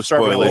with no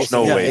spoilage,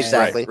 no waste.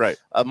 Exactly. Right.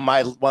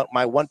 My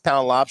 1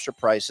 pound lobster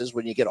prices,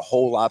 when you get a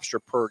whole lobster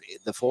per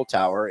the full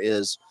tower,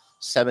 is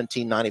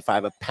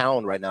 $17.95 a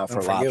pound right now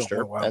for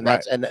lobster. Wow. And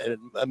that's and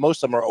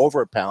most of them are over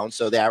a pound,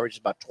 so the average is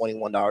about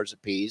 $21 a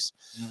piece.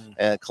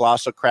 And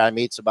colossal crab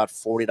meat's about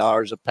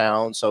 $40 a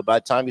pound. So by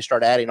the time you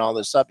start adding all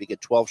this up, you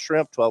get 12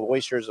 shrimp, 12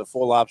 oysters, a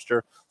full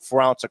lobster,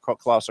 4 ounce of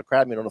colossal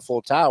crab meat on a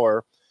full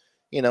tower.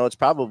 It's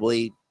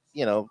probably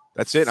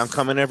that's it. I'm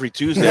coming every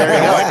Tuesday.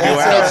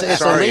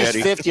 It's at least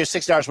 $50 or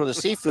 $60 worth of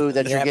seafood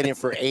that you're getting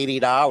for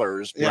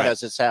 $80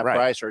 because it's half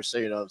price, or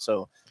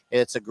so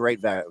it's a great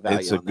value.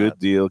 It's a good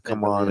deal.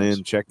 Come on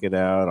in, check it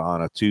out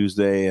on a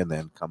Tuesday, and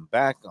then come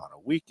back on a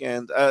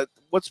weekend.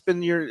 What's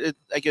been your,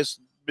 I guess,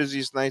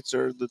 busiest nights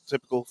are the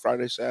typical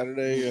Friday,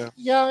 Saturday?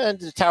 Yeah, and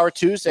the Tower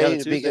Tuesday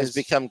has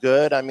become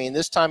good. I mean,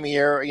 this time of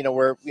year,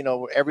 we're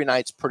every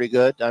night's pretty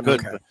good. I mean,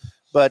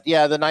 but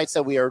yeah, the nights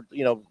that we are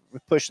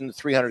pushing the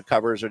 300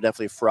 covers are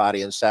definitely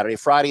Friday and Saturday.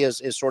 Friday is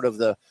sort of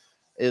the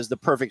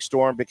perfect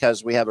storm,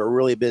 because we have a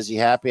really busy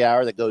happy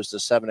hour that goes to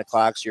 7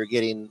 o'clock. So you're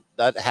getting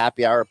that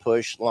happy hour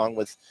push along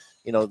with,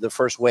 the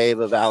first wave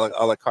of a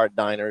la carte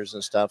diners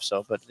and stuff.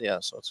 So, but yeah,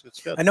 so it's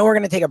good. I know we're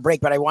going to take a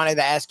break, but I wanted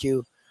to ask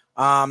you,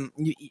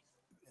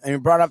 you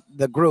brought up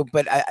the group,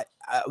 but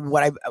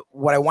what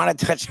I want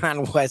to touch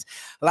on was,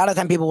 a lot of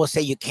time people will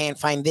say, you can't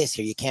find this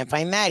here, you can't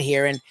find that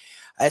here. And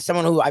as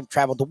someone who, I've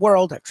traveled the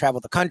world, I've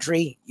traveled the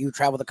country, you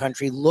travel the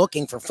country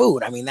looking for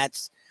food. I mean,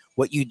 that's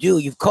what you do.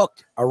 You've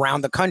cooked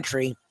around the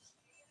country.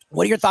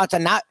 What are your thoughts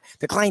on not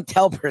the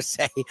clientele per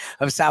se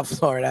of South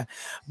Florida,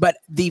 but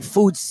the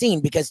food scene?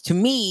 Because to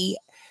me,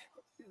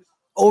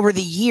 over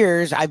the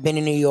years, I've been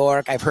in New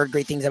York. I've heard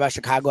great things about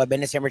Chicago. I've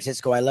been to San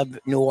Francisco. I love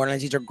New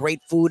Orleans. These are great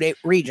food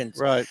regions.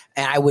 Right.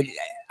 And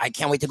I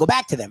can't wait to go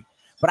back to them.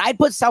 But I'd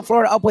put South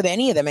Florida up with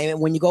any of them. I mean,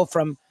 when you go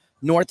from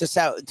north to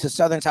south to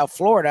southern South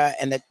Florida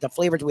and the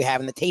flavors we have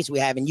and the taste we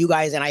have, and you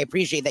guys, and I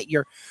appreciate that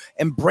you're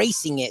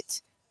embracing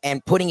it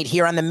and putting it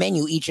here on the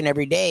menu each and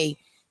every day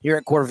here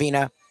at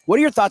Corvina. What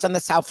are your thoughts on the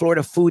South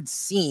Florida food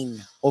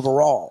scene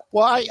overall?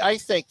 Well, I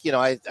think,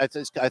 I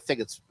think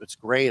it's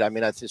great. I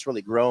mean, it's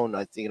really grown.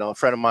 I think, a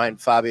friend of mine,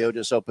 Fabio,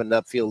 just opened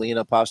up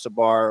Fiolina Pasta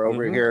Bar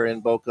over here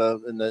in Boca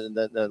in the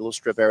little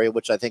strip area,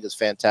 which I think is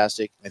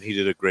fantastic. And he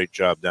did a great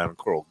job down in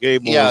Coral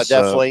Gables. Yeah,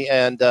 definitely.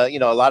 And, a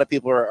lot of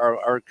people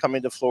are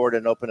coming to Florida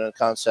and opening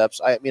concepts.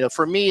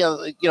 For me,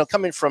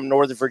 coming from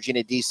Northern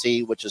Virginia,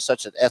 D.C., which is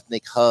such an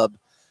ethnic hub,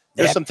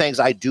 there's some things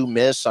I do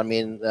miss. I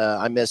mean,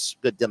 I miss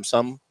good dim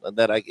sum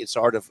that I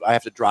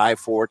have to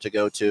drive for to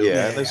go to.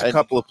 Yeah, there's a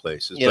couple of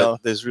places,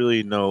 but there's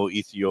really no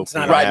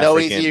Ethiopian. Right, no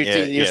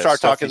African, you start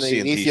talking the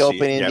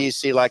Ethiopian in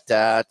DC like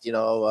that.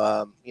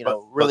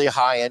 Really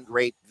high end,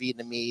 great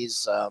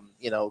Vietnamese.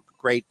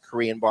 Great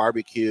Korean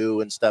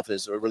barbecue and stuff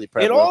is really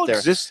prevalent it all there.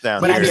 Exists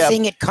down but here. I'm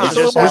seeing it come. It's a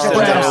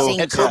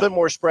little bit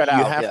more spread out.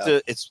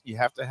 You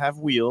have to have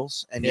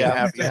wheels, and you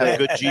have to have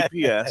good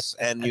GPS,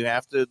 and you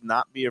have to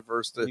not be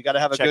averse to. You got to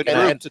have a check good it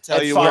group out. to tell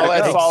And you follow- where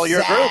to and go. follow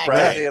your group,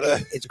 right?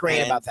 It's great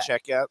And about that.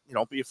 check out.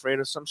 Don't be afraid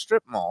of some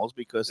strip malls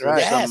because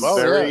there's Right. some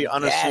Yes. very Yes.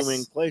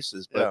 unassuming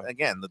places. But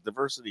again, the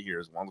diversity here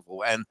is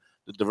wonderful, and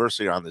the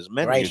diversity on this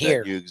menu Right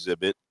here. that you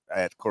exhibit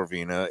at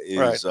Corvina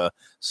is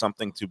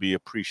something to be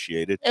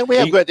appreciated. And we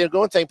have good. The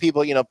one thing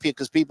people,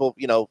 because people,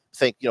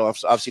 think,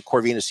 obviously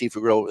Corvina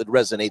Seafood Grill, it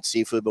resonates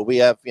seafood, but we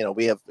have a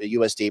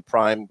USD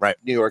prime,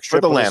 New York For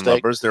strip the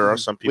steak. landlubbers, there are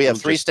some people. We have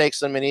who 3 just-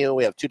 steaks on the menu.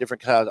 We have 2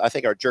 different kinds. I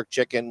think our jerk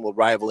chicken will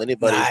rival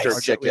anybody's Nice. jerk We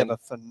have chicken. a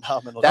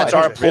phenomenal. That's chicken.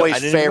 our employees' I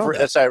didn't know favorite.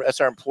 that. That's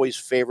our employees'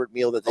 favorite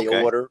meal that they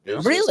Okay. order. Yeah.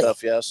 and Really?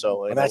 Stuff, yeah.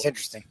 So Well, that's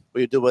interesting.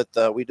 we do with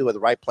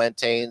ripe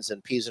plantains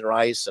and peas and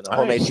rice and a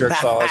homemade jerk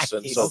sauce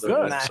and so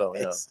Nice.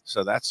 good. So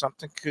So that's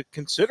something to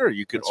consider.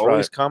 You could That's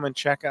always right. come and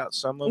check out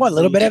some of Well, a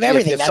little bit of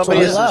everything. If That's what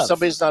we love.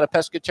 somebody's not a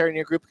pescatarian in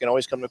your group, you can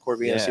always come to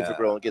Corvina Seafood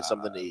Grill and get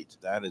something to eat.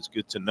 That is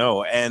good to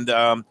know. And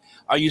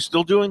are you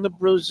still doing the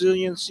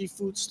Brazilian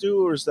seafood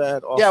stew, or is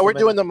that off Yeah, the we're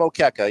menu? doing the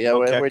moqueca. Yeah,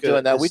 we're Moqueca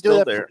doing that. is We do still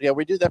that. there. Yeah,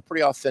 we do that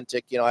pretty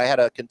authentic. I had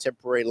a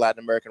contemporary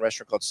Latin American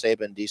restaurant called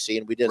Saba in DC,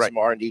 and we did some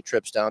R&D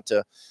trips down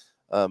to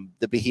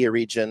the Bahia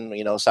region,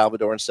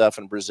 Salvador and stuff,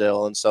 in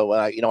Brazil. And so,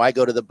 I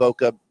go to the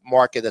Boca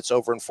market that's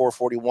over in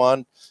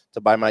 441 to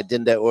buy my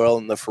dinde oil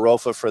and the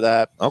farofa for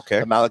that. Okay.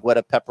 The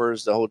malagueta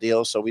peppers, the whole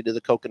deal. So we do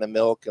the coconut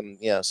milk, and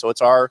so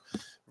it's our,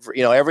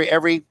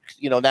 every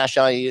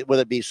nationality,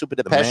 whether it be sopa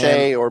de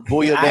peixe or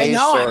bouillabaisse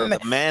or The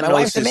man My knows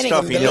wife's his Dominican,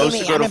 stuff. He believe knows me,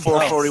 to go I'm to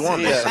impressed.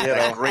 441. There's some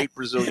Yeah. great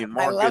Brazilian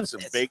I love markets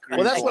and this. bakeries.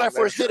 Well, that's when I and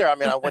first did it. I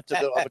mean, I went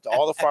to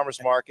all the farmers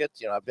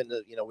markets. I've been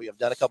to, we have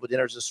done a couple of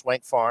dinners at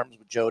Swank Farms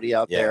with Jody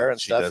out there and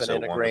she stuff, does and a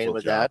integrating wonderful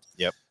with job. that.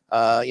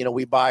 Yep.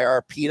 We buy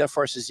our pita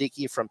for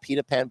Suzuki from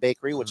Pita Pan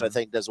Bakery, which I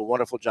think does a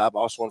wonderful job,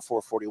 also on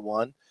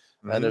 441.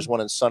 And there's one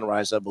in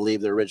Sunrise, I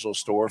believe, the original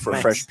store for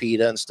fresh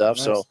pita and stuff.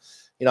 Nice. So,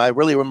 I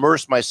really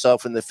immersed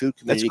myself in the food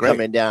community great.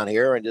 coming down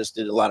here and just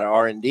did a lot of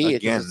R&D.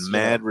 Again,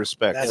 mad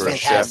respect That's for a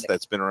chef fantastic.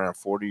 that's been around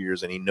 40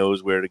 years and he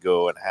knows where to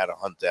go and how to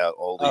hunt out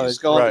all these. Oh, he's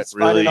going Right.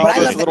 finding really all good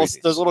those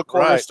ingredients. little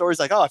corner Right. stories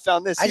like, oh, I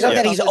found this. I here, love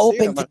that found he's this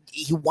here. open.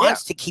 He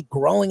wants to keep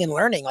growing and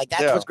learning. Like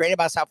that's Yeah. what's great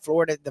about South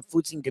Florida. The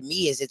food scene to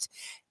me is it's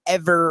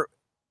ever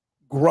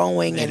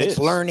growing and It it's is.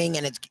 learning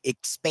and it's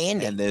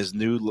expanding. And there's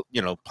new,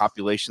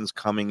 populations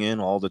coming in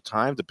all the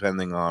time,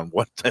 depending on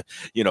what the,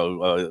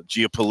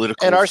 geopolitical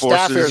And our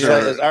staff forces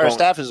is are our going-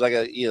 staff is like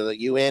the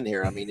UN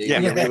here. I mean,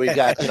 Yeah. we've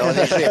got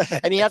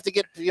and you have to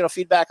get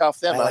feedback off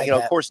them. I like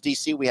Of that. course,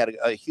 DC we had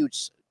a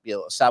huge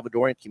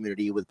Salvadorian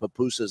community with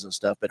pupusas and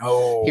stuff, but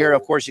Oh, here,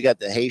 of course, you got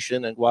the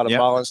Haitian and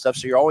Guatemala and stuff.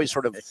 So you're always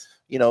sort of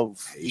you get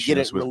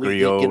Haitians it with really,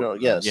 griot.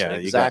 yes, Yeah, you got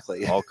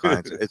exactly. all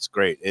kinds. It's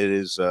great. It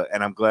is,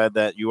 and I'm glad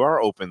that you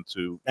are open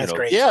to That's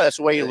great. Yeah, that's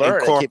the way you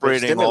learn.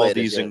 incorporating all stimulated,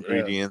 these yeah.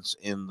 ingredients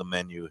in the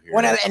menu here.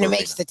 Well, at and it Corvina.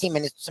 makes the team,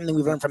 and it's something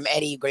we've learned from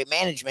Eddie, great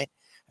management,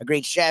 a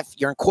great chef.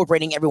 You're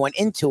incorporating everyone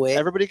into it.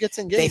 Everybody gets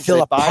engaged. They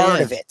feel a buy part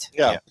in. of it.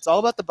 Yeah. It's all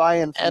about the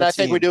buy-in. from And the I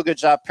think we team. do a good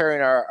job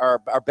pairing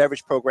our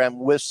beverage program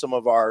with some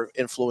of our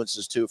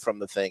influences too from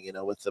the thing,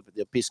 with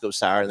the pisco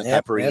sour and the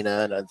Yep,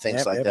 caparina and things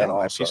Yep, like yep, that. yep.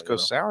 My Also, pisco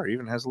sour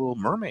even has a little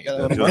mermaid. Yeah,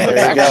 doing there the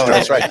There you go. extra.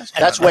 That's right.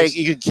 That's way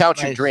you can count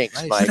your Nice,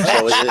 drinks, nice. Mike.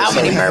 So How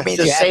many mermaids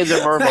Just you save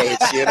the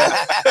mermaids.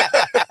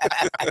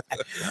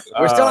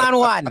 We're still on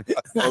one.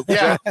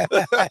 Yeah.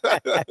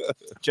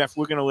 Jeff,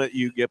 we're going to let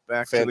you get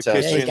back Fantastic.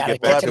 to the Yeah, you kitchen, gotta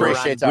get catch back it to around.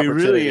 Appreciate great we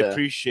opportunity. really to-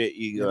 appreciate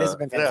you This has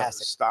been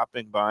fantastic.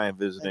 stopping by and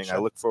visiting. I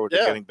Sure. look forward to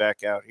Yeah. getting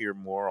back out here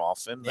more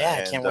often. Yeah, I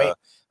and, can't wait.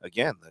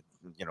 Again,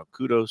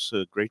 kudos,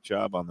 great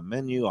job on the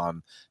menu,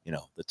 on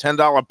the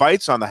 $10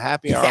 bites on the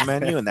happy hour Yeah.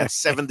 menu, and that's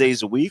 7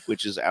 days a week,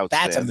 which is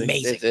outstanding. That's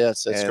amazing.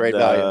 Yes, it's And, great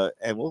value.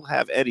 And we'll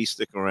have Eddie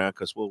stick around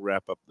because we'll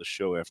wrap up the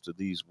show after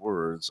these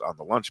words on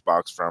the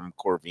lunchbox from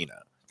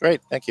Corvina.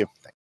 Great, thank you.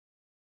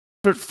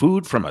 Comfort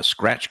food from a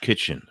scratch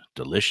kitchen,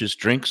 delicious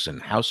drinks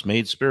and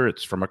house-made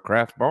spirits from a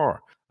craft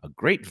bar, a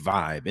great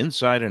vibe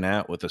inside and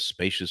out with a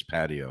spacious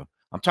patio.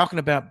 I'm talking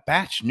about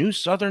Batch New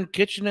Southern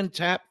Kitchen and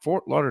Tap,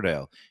 Fort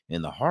Lauderdale,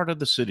 in the heart of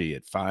the city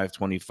at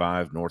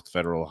 525 North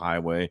Federal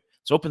Highway.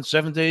 It's open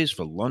 7 days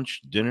for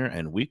lunch, dinner,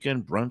 and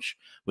weekend brunch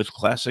with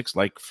classics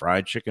like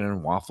fried chicken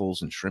and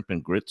waffles and shrimp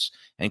and grits,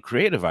 and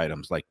creative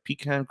items like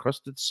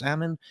pecan-crusted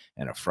salmon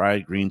and a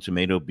fried green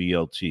tomato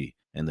BLT.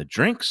 And the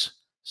drinks?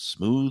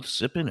 Smooth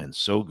sipping and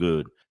so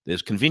good.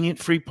 There's convenient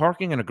free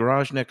parking and a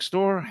garage next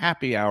door,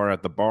 happy hour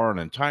at the bar, an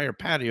entire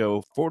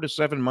patio, 4 to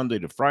 7 Monday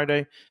to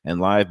Friday,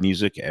 and live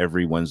music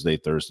every Wednesday,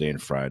 Thursday,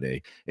 and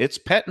Friday. It's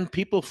pet and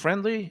people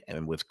friendly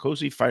and with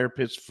cozy fire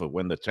pits for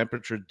when the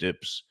temperature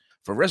dips.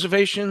 For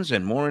reservations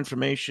and more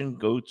information,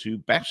 go to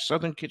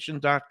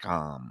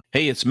batchsouthernkitchen.com.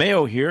 Hey, it's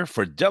Mayo here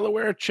for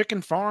Delaware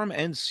Chicken Farm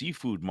and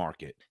Seafood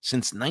Market.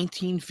 Since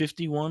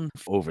 1951,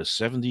 for over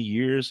 70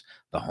 years,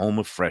 the home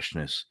of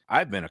freshness.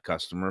 I've been a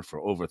customer for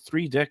over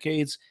 3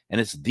 decades,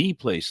 and it's the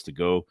place to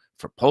go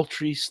for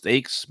poultry,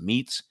 steaks,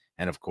 meats,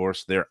 and of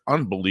course, their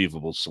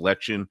unbelievable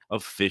selection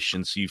of fish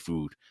and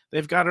seafood.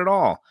 They've got it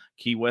all.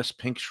 Key West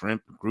pink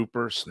shrimp,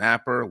 grouper,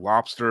 snapper,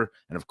 lobster,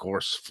 and of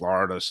course,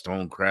 Florida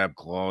stone crab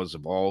claws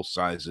of all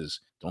sizes.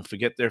 Don't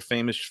forget their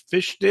famous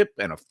fish dip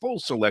and a full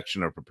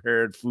selection of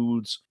prepared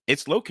foods.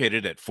 It's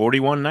located at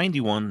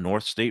 4191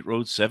 North State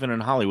Road 7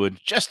 in Hollywood,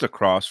 just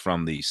across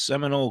from the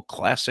Seminole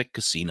Classic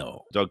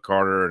Casino. Doug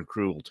Carter and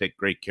crew will take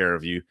great care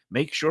of you.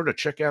 Make sure to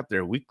check out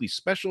their weekly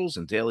specials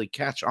and daily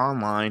catch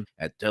online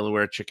at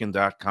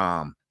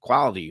DelawareChicken.com.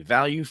 Quality,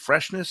 value,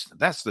 freshness,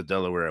 that's the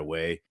Delaware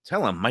way.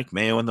 Tell them Mike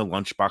Mayo and the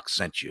Lunchbox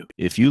sent you.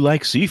 If you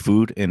like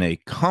seafood in a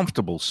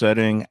comfortable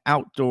setting,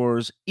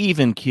 outdoors,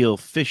 even keel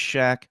fish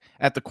shack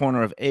at the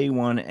corner of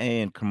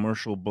A1A and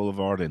Commercial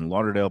Boulevard in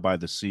Lauderdale by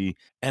the Sea,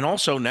 and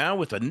also now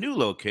with a new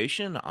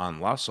location on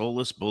Las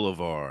Olas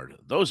Boulevard.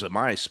 Those are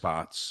my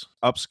spots.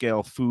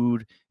 Upscale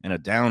food in a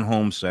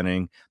down-home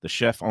setting. The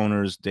chef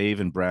owners, Dave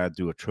and Brad,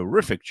 do a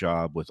terrific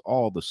job with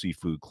all the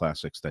seafood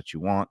classics that you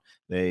want.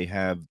 They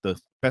have the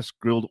best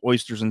grilled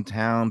oysters in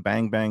town,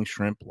 bang bang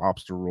shrimp,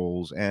 lobster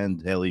rolls,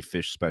 and deli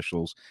fish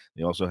specials.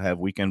 They also have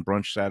weekend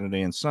brunch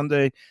Saturday and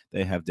Sunday.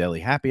 They have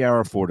deli happy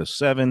hour 4 to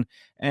 7,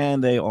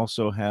 and they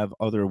also have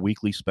other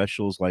weekly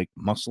specials like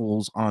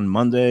mussels on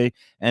Monday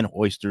and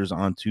oysters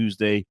on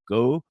Tuesday.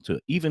 Go to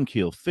Even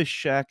Keel Fish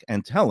Shack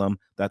and tell them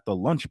that the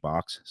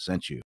Lunchbox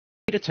sent you.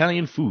 Great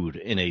Italian food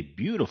in a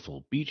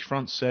beautiful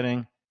beachfront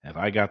setting. Have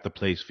I got the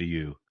place for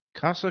you?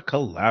 Casa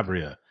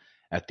Calabria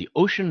at the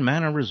Ocean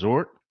Manor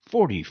Resort,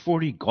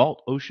 4040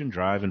 Galt Ocean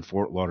Drive in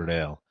Fort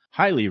Lauderdale.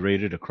 Highly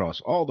rated across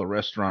all the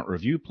restaurant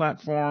review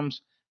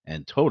platforms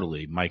and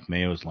totally Mike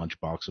Mayo's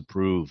Lunchbox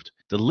approved.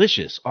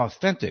 Delicious,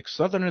 authentic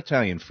Southern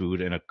Italian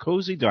food in a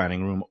cozy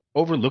dining room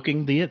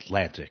overlooking the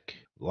Atlantic.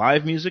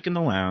 Live music in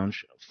the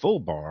lounge, full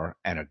bar,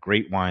 and a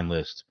great wine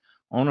list.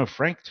 Owner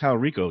Frank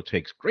Talrico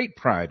takes great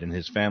pride in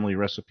his family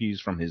recipes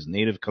from his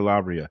native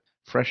Calabria.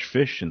 Fresh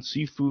fish and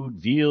seafood,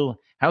 veal,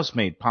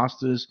 house-made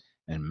pastas,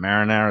 and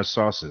marinara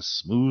sauces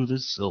smooth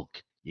as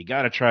silk. You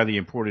gotta try the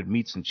imported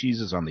meats and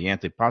cheeses on the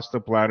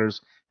antipasto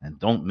platters, and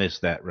don't miss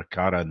that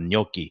ricotta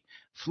gnocchi.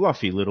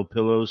 Fluffy little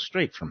pillows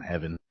straight from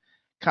heaven.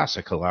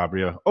 Casa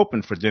Calabria,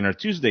 open for dinner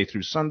Tuesday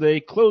through Sunday,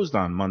 closed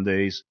on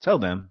Mondays. Tell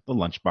them the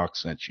Lunchbox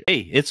sent you.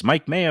 Hey, it's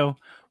Mike Mayo.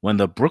 When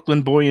the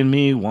Brooklyn boy in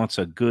me wants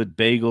a good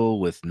bagel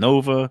with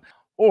Nova,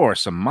 or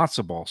some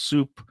matzo ball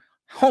soup,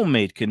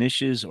 homemade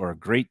knishes, or a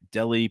great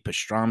deli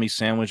pastrami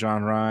sandwich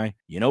on rye,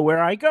 you know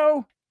where I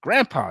go?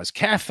 Grandpa's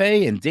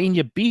Cafe in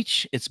Dania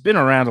Beach. It's been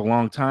around a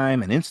long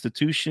time, an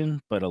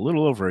institution, but a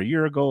little over a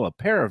year ago, a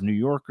pair of New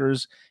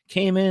Yorkers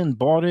came in,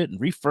 bought it, and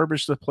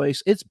refurbished the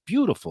place. It's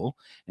beautiful,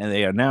 and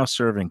they are now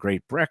serving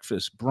great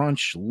breakfast,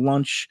 brunch,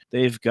 lunch.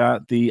 They've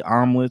got the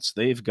omelets.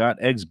 They've got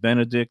eggs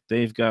Benedict.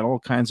 They've got all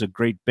kinds of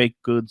great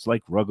baked goods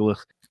like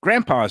rugelach.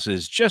 Grandpa's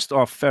is just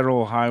off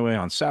Federal Highway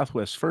on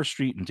Southwest 1st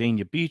Street in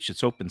Dania Beach.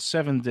 It's open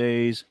 7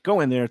 days. Go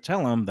in there,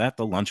 tell them that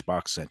the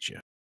Lunchbox sent you.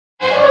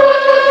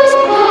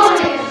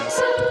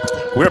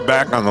 We're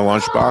back on the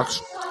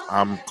Lunchbox.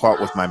 I'm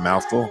caught with my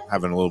mouth full,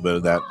 having a little bit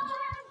of that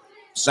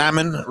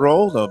salmon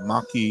roll, the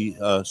maki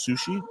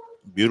sushi.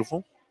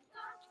 Beautiful.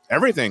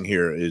 Everything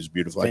here is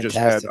beautiful.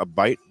 Fantastic. I just had a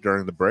bite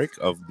during the break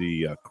of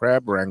the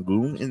crab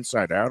rangoon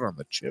inside out on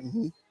the chip.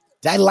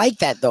 I like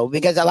that though,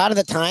 because a lot of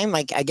the time,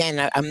 like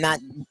again, I'm not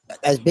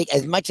as big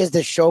as much as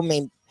the show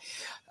may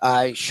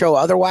show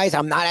otherwise.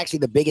 I'm not actually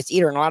the biggest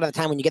eater, and a lot of the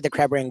time when you get the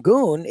crab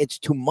rangoon, it's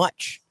too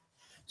much.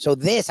 So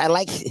this, I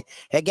like,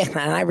 again,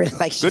 and I really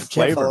like Good Chef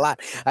flavor. a lot.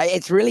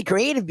 It's really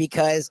creative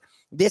because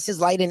This is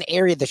light and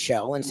airy, the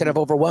shell, instead of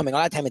overwhelming. A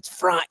lot of time it's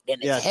front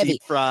and it's heavy.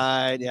 Deep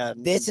fried. Yeah.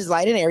 This is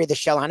light and airy, the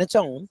shell on its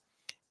own,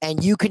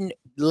 and you can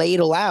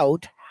ladle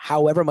out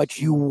however much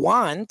you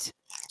want,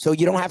 so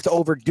you don't have to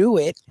overdo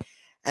it.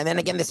 And then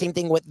again, the same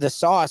thing with the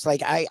sauce.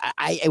 Like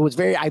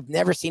I've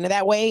never seen it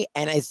that way,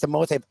 and it's the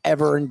most I've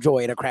ever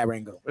enjoyed a crab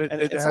rangoon.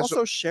 And it's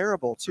also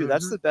shareable too.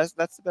 That's the best.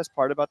 That's the best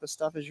part about this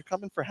stuff is you're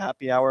coming for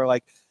happy hour.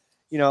 Like,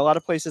 you know, a lot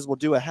of places will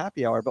do a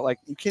happy hour, but like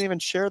you can't even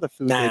share the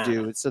food they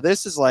do. So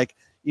this is like,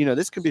 you know,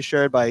 this can be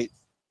shared by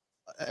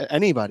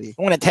anybody.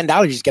 I want at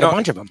 $10, you just get a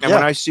bunch of them. And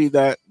when I see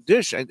that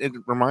dish, it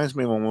reminds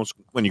me of almost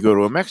when you go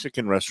to a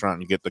Mexican restaurant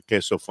and you get the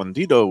queso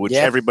fundido, which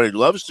everybody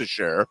loves to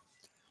share.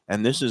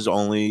 And this is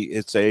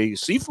it's a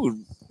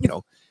seafood, you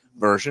know,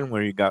 version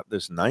where you got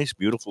this nice,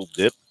 beautiful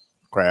dip,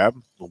 crab,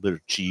 a little bit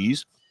of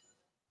cheese,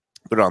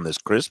 put it on this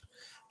crisp.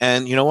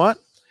 And you know what?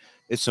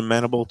 It's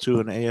amenable to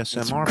an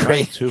ASMR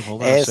bite too.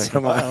 Hold on a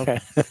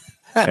second.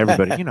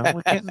 Everybody, you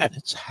know,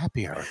 it's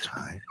happy hour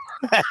time.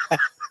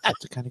 Have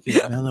to kind of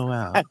get mellow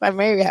out. I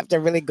maybe have to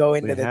really go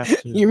into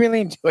this. You really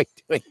enjoy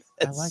doing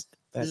this. I like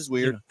that. This is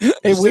weird.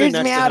 It weirds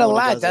me out a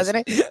lot,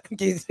 doesn't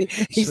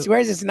it? He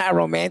swears it's not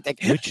romantic.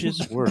 Which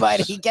is worse?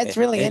 But he gets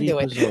really into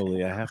it.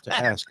 Pizzoli, I have to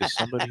ask, as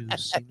somebody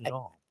who's seen it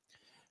all,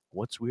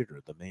 what's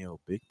weirder, the Mayo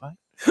Big Bite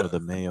or the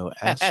Mayo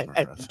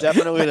ASMR?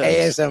 Definitely the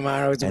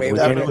ASMR is way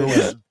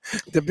weirder.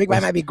 The Big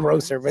Bite might be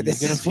grosser, but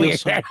this is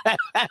weird.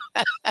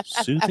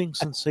 Soothing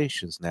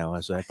sensations now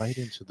as I bite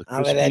into the crispy.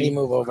 I'll let Eddie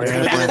move over. It's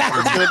going to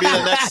be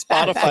the next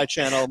Spotify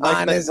channel.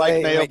 Mike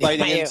Mayo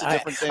biting into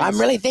different things. I'm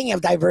really thinking of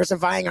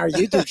diversifying our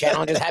YouTube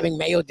channel and just having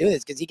Mayo do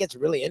this because he gets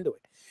really into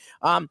it.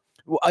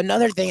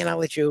 Another thing, and I'll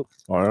let you.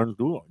 Oh, I don't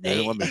do it. You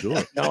didn't let me do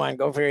it. No, I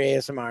go for your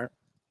ASMR.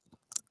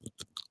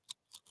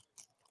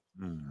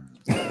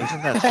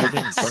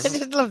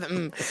 Isn't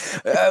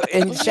that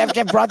and Chef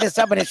brought this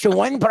up, and it's true.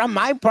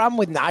 My problem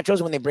with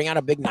nachos when they bring out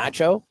a big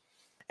nacho,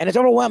 and it's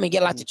overwhelming. You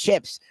get lots of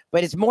chips,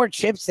 but it's more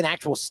chips than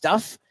actual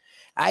stuff.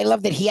 I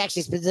love that he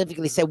actually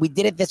specifically said we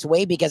did it this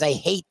way because I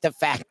hate the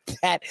fact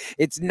that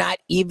it's not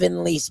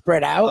evenly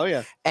spread out. Oh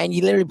yeah, and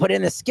you literally put it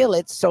in a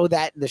skillet so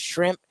that the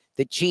shrimp,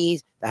 the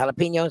cheese, the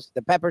jalapenos,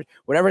 the peppers,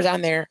 whatever's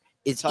on there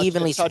is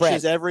evenly spread.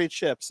 Touches every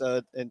chip,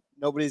 so and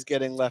nobody's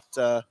getting left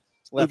out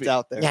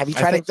there. Yeah, have you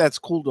tried I think that's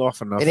cooled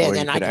off enough where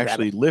you could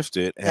actually lift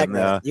it. And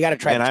you got to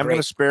try it. And I'm going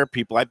to spare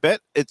people. I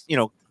bet it's, you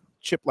know,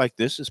 chip like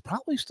this is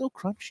probably still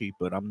crunchy,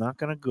 but I'm not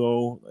going to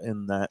go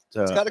in that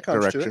it's got a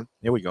crunch direction. to it.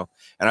 Here we go.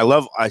 And I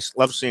love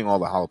seeing all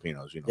the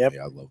jalapenos. You know,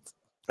 I love.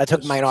 I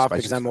took mine off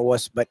because I'm a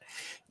wuss, but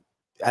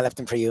I left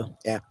them for you.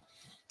 Yeah.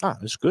 Ah,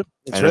 it's good.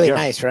 It's really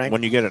nice, right?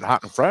 When you get it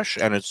hot and fresh,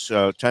 and it's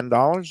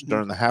 $10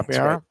 during the happy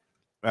hour,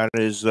 that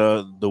is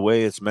the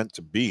way it's meant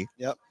to be.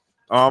 Yep.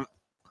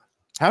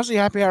 How's the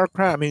happy hour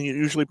crowd? I mean, it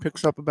usually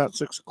picks up about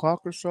 6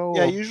 o'clock or so.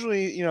 Yeah,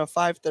 usually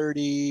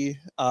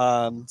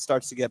 5:30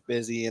 starts to get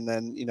busy, and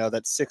then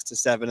that 6 to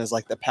 7 is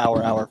like the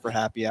power hour for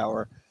happy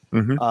hour.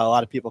 Mm-hmm. A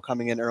lot of people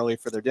coming in early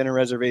for their dinner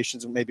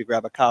reservations, and maybe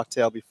grab a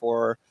cocktail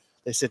before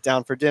they sit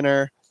down for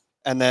dinner.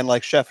 And then,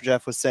 like Chef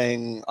Jeff was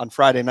saying, on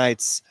Friday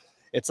nights,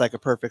 it's like a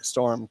perfect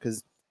storm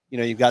because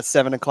you've got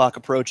 7 o'clock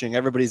approaching.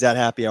 Everybody's at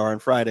happy hour on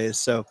Fridays,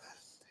 so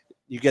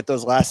you get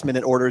those last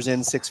minute orders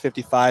in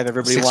 6:55.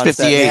 Everybody wants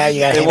that.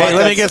 Yeah,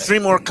 let me get 3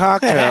 more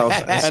cocktails.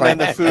 And then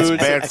the food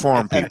bad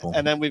form, people.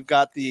 And then we've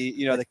got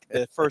the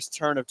first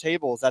turn of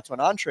tables. That's when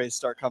entrees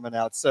start coming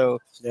out. So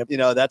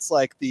that's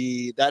like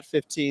that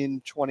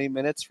 15-20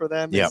 minutes for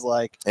them is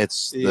like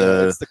it's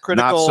the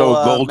critical not so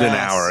golden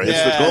mass. hour. Yeah,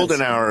 it's the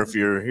golden hour if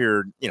you're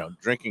here,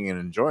 drinking and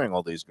enjoying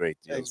all these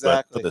great deals.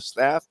 Exactly. But for the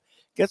staff,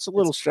 it gets a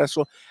little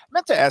stressful. I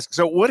meant to ask.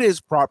 So, what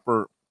is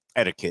proper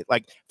etiquette?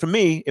 Like for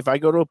me, if I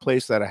go to a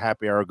place that a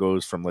happy hour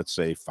goes from, let's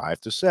say, 5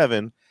 to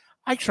 7,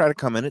 I try to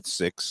come in at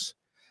 6.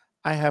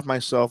 I have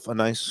myself a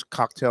nice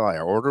cocktail. I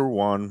order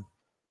one,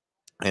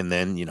 and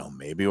then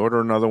maybe order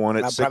another one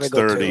at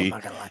 6:30,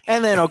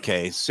 and then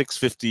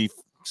 6:50,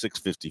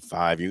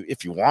 6:55.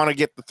 If you want to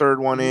get the third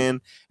one in,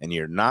 and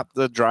you're not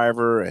the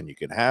driver, and you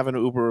can have an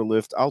Uber or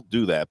Lyft, I'll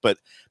do that. But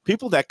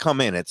people that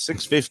come in at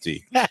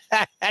 6:50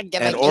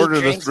 and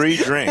order the 3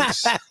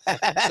 drinks.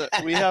 So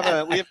we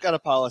have got a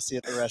policy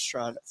at the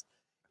restaurant.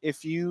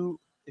 If you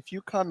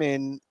come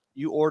in,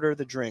 you order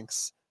the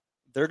drinks,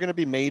 they're going to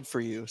be made for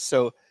you.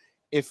 So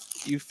if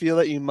you feel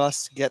that you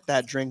must get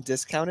that drink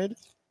discounted,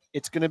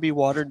 it's going to be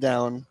watered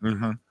down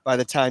by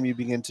the time you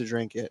begin to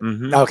drink it.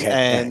 Okay.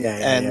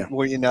 And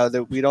we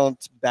that we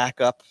don't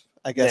back up,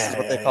 I guess is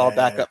what they call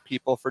back up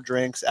people for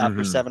drinks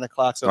after 7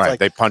 o'clock. So it's like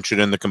they punch it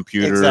in the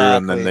computer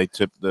and then they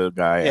tip the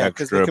guy extra.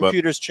 Because the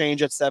computers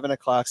change at 7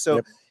 o'clock.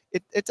 So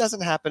it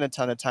doesn't happen a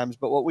ton of times.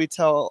 But what we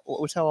tell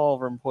all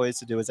of our employees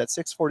to do is at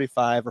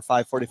 6:45 or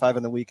 5:45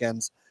 on the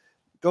weekends,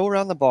 go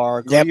around the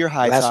bar, go to your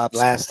high tops,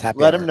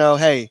 let them know,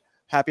 hey,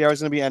 happy hour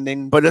is going to be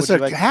ending. But it's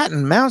Would a you cat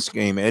and mouse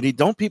game, Eddie.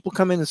 Don't people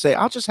come in and say,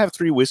 "I'll just have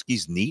 3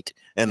 whiskeys neat,"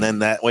 and then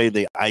that way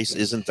the ice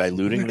isn't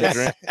diluting the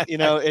drink? You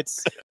know,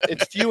 it's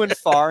few and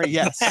far.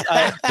 Yes,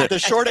 the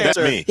short That's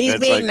answer. me. He's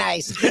That's being like-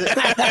 nice.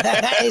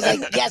 He's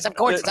like, yes, of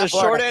course. The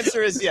short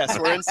answer is yes.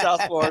 We're in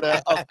South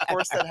Florida. Of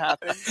course, that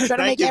happens. Trying to Thank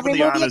make you every for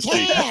the move you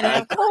honesty. can,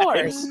 of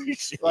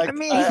course. Like, I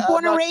mean, he's I'm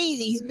born and not-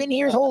 raised. He's been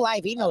here his whole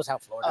life. He knows how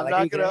Florida. I'm like,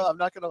 not you gonna. can- I'm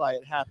not gonna lie.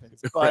 It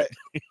happens, but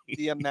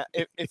the amount.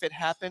 If it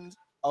happened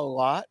a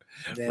lot,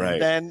 Right.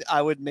 then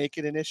I would make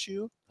it an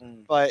issue.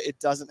 Mm. But it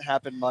doesn't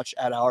happen much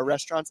at our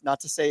restaurants. Not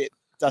to say it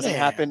doesn't Yeah.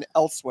 happen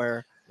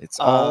elsewhere. It's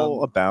all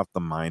Um, about the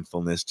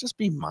mindfulness. Just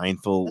be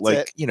mindful. That's Like,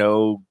 it. you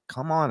know,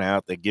 come on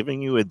out. They're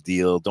giving you a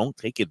deal. Don't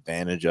take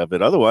advantage of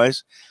it.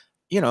 Otherwise,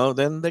 you know,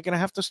 then they're going to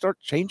have to start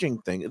changing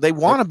things. They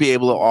want to be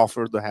able to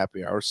offer the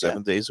happy hour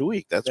 7 days a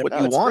week. That's Yeah, what no,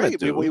 you it's want to great.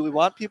 do. We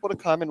want people to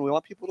come and we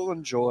want people to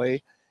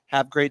enjoy,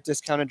 have great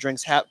discounted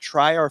drinks,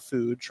 try our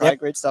food, try Yep.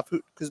 great stuff.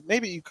 Because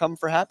maybe you come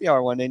for happy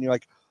hour one day and you're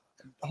like,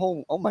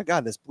 oh my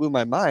God, this blew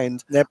my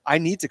mind. Yep. I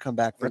need to come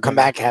back for Come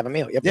dinner." back, have a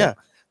meal. Yep. Yeah.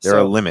 There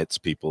are So, limits,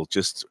 people.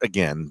 Just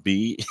again,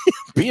 be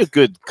be a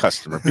good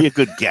customer, be a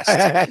good guest.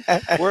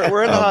 we're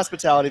in the Um,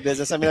 hospitality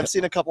business. I mean, I've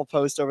seen a couple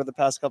posts over the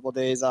past couple of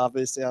days,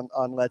 obviously on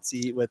Let's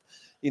Eat, with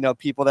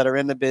people that are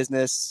in the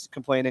business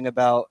complaining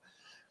about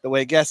the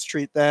way guests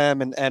treat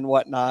them and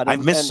whatnot. I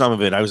And, missed and some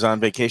of it. I was on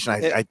vacation.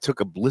 It- I took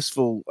a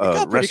blissful it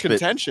got pretty respite.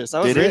 contentious. I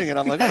was Did it? reading it.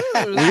 I'm like,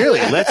 Really?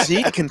 Let's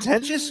eat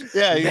contentious?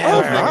 Yeah, you Yeah,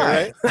 go figure,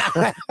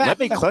 my. right? Let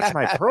me clutch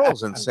my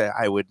pearls and say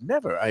I'd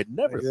never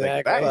think that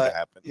Exactly. would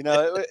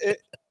happen.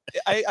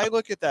 I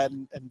look at that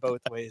in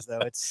both ways, though.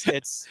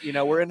 It's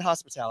we're in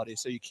hospitality,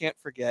 so you can't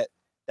forget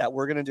that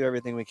we're going to do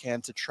everything we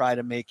can to try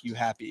to make you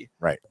happy.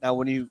 Right. Now,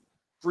 when you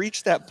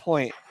reach that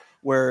point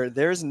where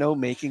there's no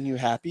making you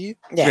happy,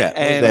 Yeah.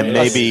 and then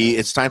maybe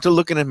it's time to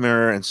look in the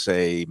mirror and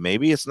say,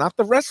 maybe it's not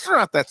the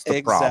restaurant that's the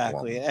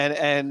exactly. problem.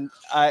 And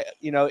I,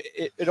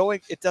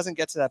 it doesn't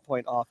get to that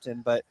point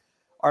often, but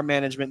our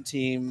management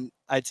team,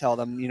 I tell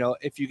them,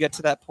 if you get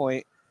to that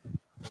point,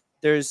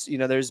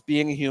 there's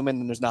being a human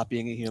and there's not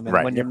being a human.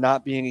 Right. When you're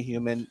not being a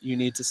human, you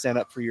need to stand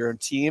up for your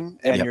team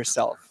and Yep.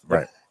 yourself.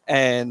 Right.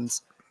 And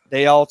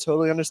they all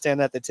totally understand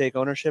that. They take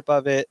ownership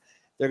of it.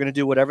 They're going to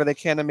do whatever they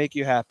can to make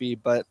you happy.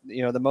 But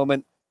the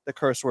moment the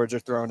curse words are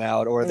thrown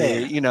out, or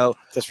they,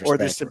 or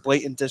there's a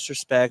blatant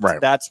disrespect, Right.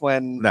 that's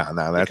when No,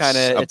 that's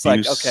kinda- abuse, it's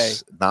like, okay.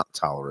 not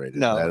tolerated.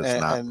 No, that is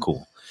not and-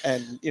 cool.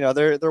 and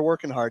they're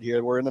working hard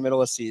here. We're in the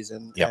middle of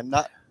season, Yep. and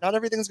not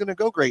everything's going to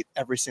go great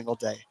every single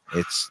day.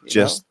 It's you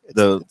just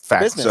know, the it's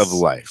facts business. of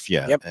life.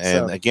 Yeah. Yep.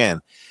 And So-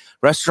 again,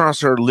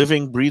 restaurants are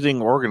living, breathing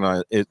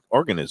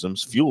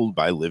organisms fueled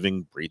by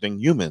living, breathing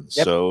humans.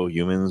 Yep. So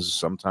humans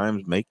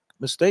sometimes make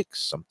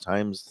mistakes.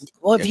 Sometimes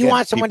Well, if you again,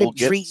 want someone to people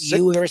get treat sick.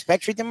 you with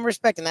respect, treat them with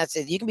respect, and that's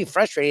it. You can be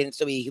frustrated and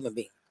still be a human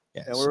being.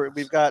 Yes. And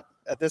we've got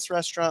at this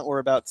restaurant we're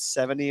about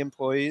 70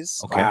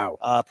 employees. Okay. Wow.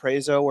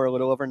 Prezo we're a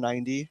little over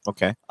 90.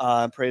 Okay.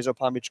 Prezo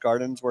Palm Beach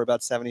Gardens we're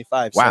about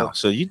 75. Wow.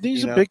 So So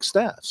these you are know, big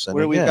staffs. And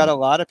we've again, got a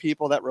lot of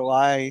people that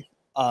rely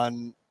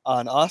on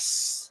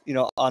us,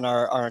 on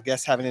our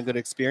guests having a good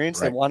experience.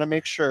 They Right. want to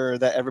make sure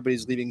that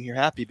everybody's leaving here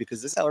happy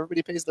because this is how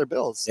everybody pays their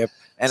bills. Yep.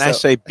 and I so-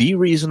 say be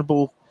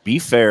reasonable, be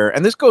fair.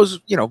 And this goes,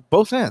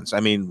 both ends.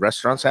 I mean,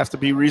 restaurants have to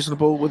be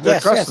reasonable with their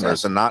Yes, yes, customers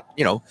yes. and not,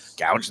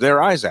 gouge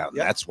their eyes out. And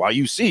Yep. that's why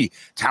you see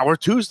Tower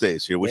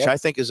Tuesdays here, which Yep. I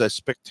think is a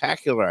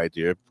spectacular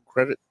idea.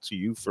 Credit to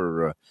you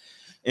for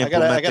I gotta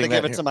implementing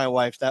give that it to my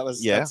wife.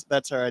 Yeah.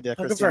 that's her idea. Oh,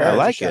 good Christina, for her. I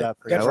like shout it. out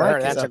for Good you. for I her.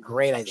 like That's it. a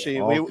great idea. She,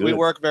 All we good.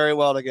 work very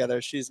well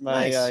together. She's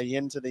my Nice.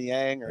 yin to the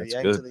yang, or That's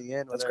yang good. to the yin.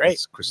 That's whatever. great.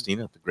 It's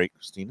Christina, the great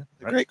Christina.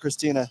 The right? great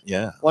Christina.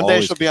 Yeah. One day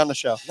always she'll be on the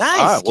show. Nice.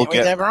 Ah, we'll Can't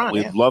wait to have her on.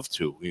 We'd Yeah. love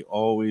to. We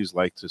always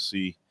like to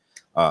see,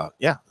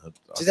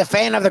 She's a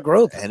fan of the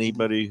group.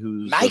 anybody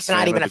who's Mike's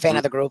not even a fan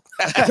of the group.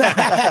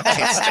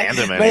 Can't stand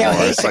him But he'll anymore.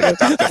 hate It's the like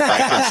group. Dr.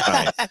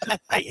 Frankenstein.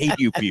 I hate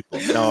you people.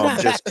 No,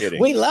 I'm just kidding.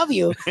 We love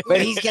you,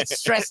 but he gets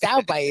stressed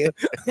out by you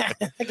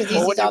because he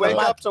Well, when sees you all the wake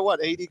muck. up to what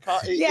 80,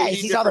 Yeah, he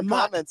sees all the different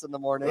muck. comments in the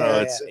morning.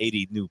 Yeah, It's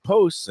 80 new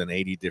posts and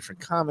 80 different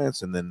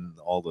comments, and then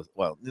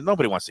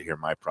nobody wants to hear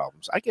my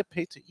problems. I get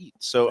paid to eat,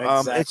 so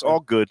it's Exactly. all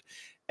good.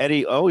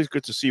 Eddie, always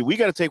good to see you. We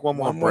got to take one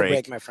more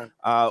break. my friend.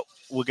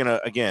 We're gonna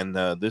again.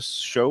 This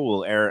show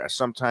will air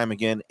sometime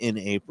again in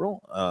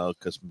April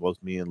because both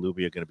me and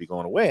Lubie are going to be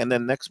going away, and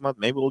then next month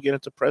maybe we'll get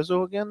into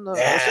Prezzo again or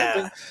Yeah.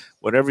 something.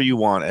 Whatever you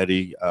want,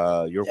 Eddie.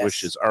 Your Yes,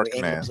 wish is our we aim to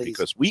command please.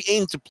 because we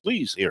aim to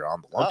please here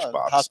on the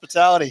Lunchbox.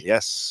 Hospitality.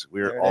 Yes,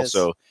 There we're it is.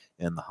 also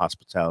in the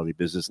hospitality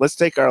business. Let's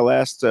take our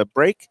last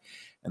break,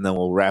 and then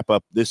we'll wrap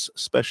up this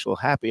special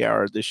happy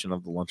hour edition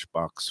of the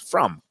Lunchbox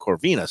from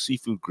Corvina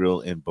Seafood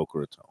Grill in Boca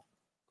Raton.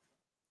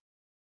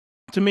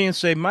 To me and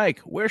say, Mike,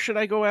 where should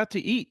I go out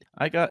to eat?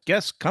 I got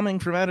guests coming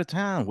from out of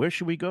town. Where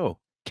should we go?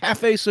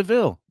 Cafe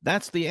Seville.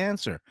 That's the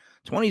answer.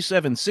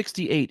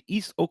 2768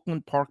 East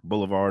Oakland Park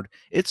Boulevard.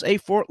 It's a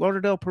Fort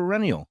Lauderdale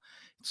perennial.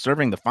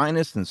 serving the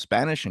finest in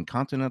Spanish and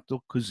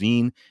continental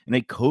cuisine in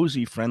a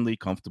cozy, friendly,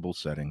 comfortable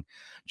setting.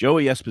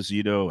 Joey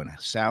Esposito and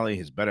Sally,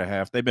 his better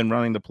half, they've been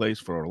running the place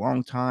for a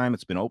long time.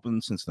 It's been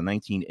open since the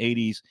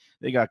 1980s.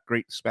 They got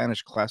great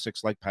Spanish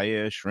classics like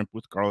paella, shrimp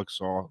with garlic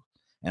sauce,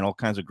 and all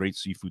kinds of great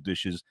seafood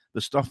dishes.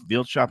 The stuffed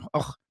veal chop,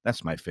 oh,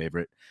 that's my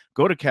favorite.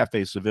 Go to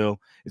Cafe Seville.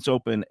 It's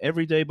open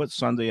every day but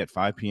Sunday at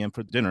 5 p.m.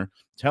 for dinner.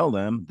 Tell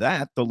them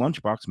that the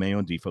Lunchbox Mayo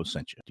and Defo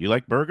sent you. Do you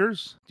like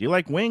burgers? Do you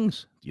like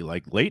wings? Do you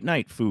like late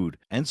night food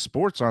and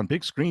sports on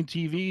big screen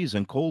TVs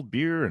and cold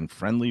beer and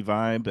friendly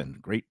vibe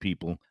and great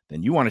people?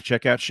 Then you want to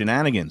check out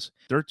Shenanigans,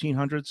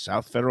 1300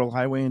 South Federal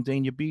Highway in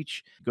Dania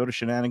Beach. Go to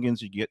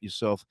Shenanigans, you get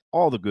yourself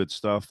all the good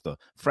stuff, the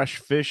fresh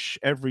fish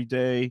every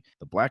day,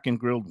 the black and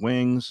grilled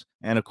wings,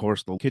 and of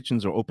course, the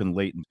kitchens are open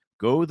late.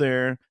 Go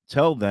there,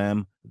 tell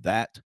them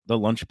that the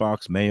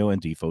Lunchbox Mayo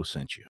and Defo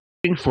sent you.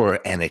 Looking for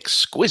an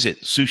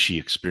exquisite sushi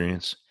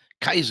experience?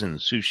 Kaizen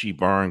Sushi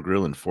Bar and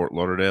Grill in Fort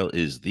Lauderdale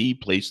is the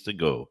place to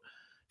go.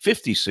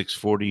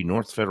 5640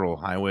 North Federal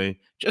Highway,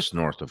 just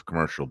north of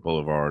Commercial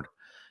Boulevard.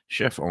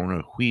 Chef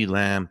owner Hui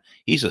Lam,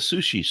 he's a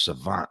sushi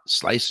savant,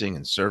 slicing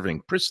and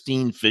serving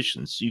pristine fish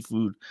and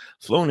seafood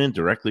flown in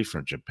directly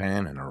from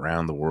Japan and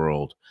around the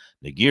world.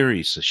 Nigiri,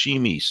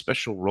 sashimi,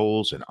 special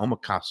rolls, and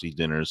omakase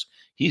dinners.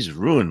 He's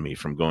ruined me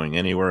from going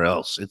anywhere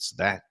else. It's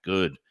that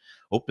good.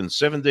 Open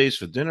 7 days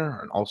for dinner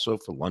and also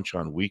for lunch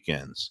on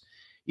weekends.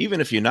 Even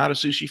if you're not a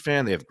sushi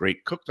fan, they have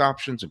great cooked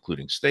options,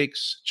 including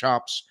steaks,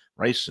 chops,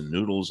 rice and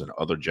noodles, and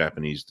other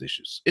Japanese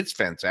dishes. It's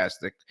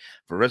fantastic.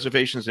 For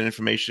reservations and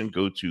information,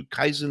 go to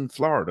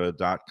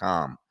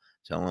kaizenflorida.com.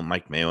 Tell them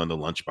Mike Mayo and the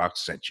Lunchbox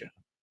sent you.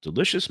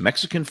 Delicious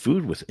Mexican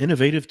food with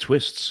innovative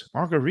twists.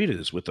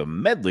 Margaritas with a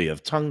medley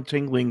of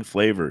tongue-tingling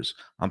flavors.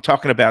 I'm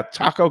talking about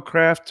Taco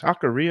Craft,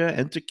 Taqueria,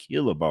 and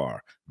Tequila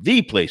Bar.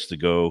 The place to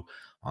go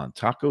on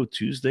Taco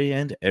Tuesday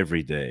and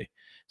every day.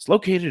 It's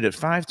located at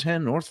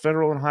 510 North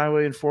Federal and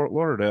Highway in Fort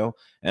Lauderdale,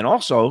 and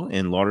also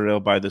in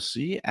Lauderdale by the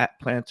Sea at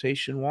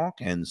Plantation Walk,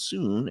 and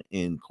soon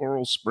in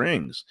Coral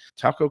Springs.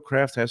 Taco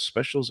Craft has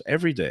specials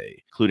every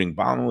day, including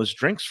bottomless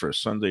drinks for a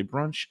Sunday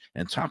brunch,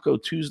 and Taco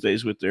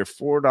Tuesdays with their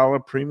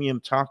 $4 premium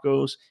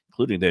tacos,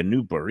 including their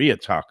new birria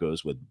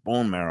tacos with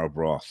bone marrow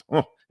broth.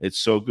 Oh, it's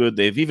so good.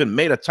 They've even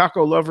made a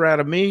taco lover out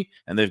of me,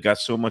 and they've got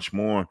so much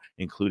more,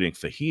 including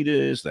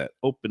fajitas, that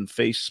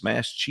open-face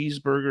smashed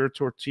cheeseburger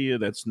tortilla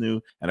that's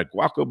new, and a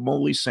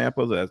guacamole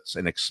sample that's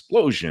an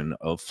explosion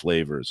of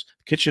flavors.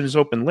 The kitchen is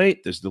open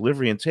late. There's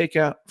delivery and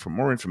takeout. For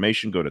more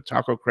information, go to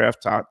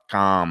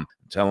tacocraft.com.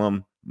 Tell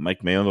them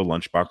Mike Mayo, the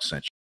Lunchbox,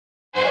 sent you.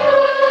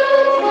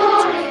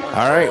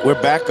 All right, we're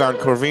back on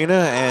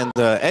Corvina, and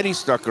Eddie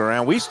stuck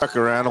around. We stuck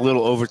around a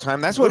little overtime.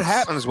 That's what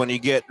happens when you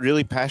get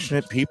really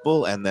passionate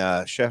people. And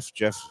Chef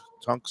Jeff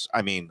Tunks,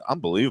 I mean,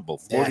 unbelievable,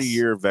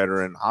 40-year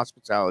veteran,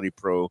 hospitality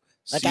pro,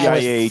 That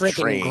CIA guy was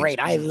freaking trained. great.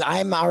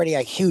 I'm already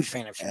a huge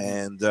fan of him.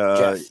 And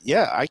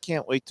yeah, I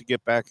can't wait to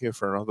get back here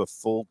for another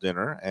full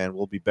dinner, and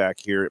we'll be back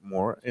here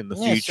more in the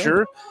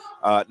future.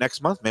 Sure.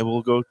 Next month, maybe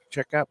we'll go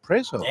check out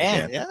Prezo.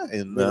 Yeah, again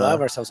in we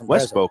love ourselves some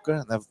West Prezo. Boca,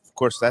 and of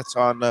course that's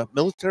on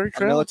Military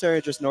Trail.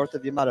 Military, just north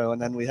of Yamato,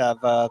 and then we have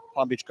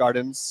Palm Beach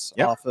Gardens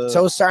off of.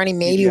 So Sarni,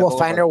 maybe PGF we'll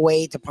find our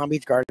way to Palm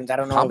Beach Gardens. I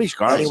don't know Palm if Beach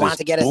Gardens Eddie wants is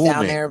to get us booming.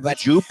 down there, but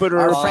Jupiter,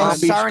 our Palm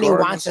friend Beach Sarni Gardens.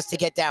 wants us to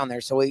get down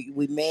there, so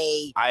we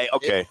may I'm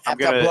have to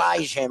gonna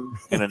oblige him.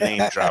 gonna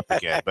name drop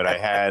again, but I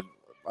had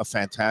a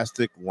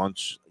fantastic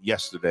lunch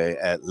yesterday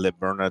at Le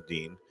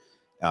Bernardin.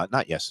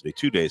 Not yesterday,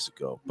 2 days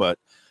ago, but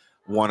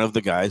one of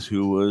the guys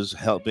who was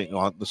helping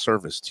on the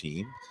service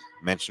team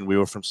mentioned we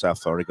were from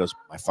South Florida. He goes,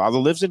 my father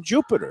lives in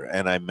Jupiter.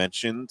 And I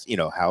mentioned,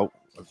 how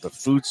the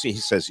food scene, he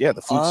says, yeah,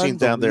 the food scene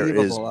down there is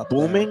Unbelievable up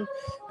booming. there.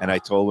 And I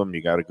told him,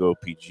 you got to go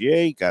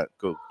PGA, you got to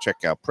go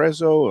check out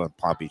Prezo and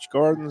Palm Beach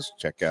Gardens,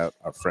 check out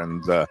our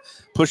friend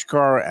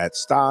Pushkar at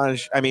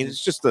Stage. I mean,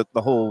 it's just the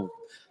whole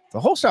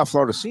South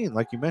Florida scene,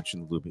 like you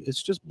mentioned, Lubie,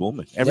 it's just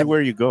booming.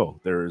 Everywhere you go,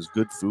 there is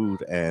good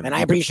food. And I you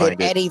can appreciate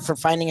find it. Eddie for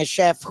finding a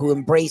chef who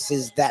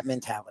embraces that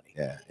mentality.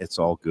 Yeah, it's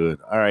all good.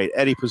 All right,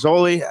 Eddie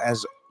Pizzoli,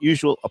 as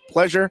usual, a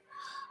pleasure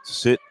to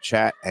sit,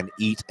 chat, and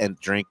eat and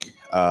drink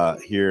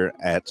here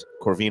at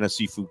Corvina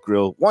Seafood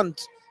Grill,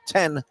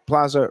 110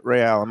 Plaza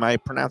Real. Am I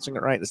pronouncing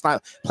it right? It's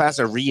not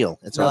Plaza Real.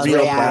 It's a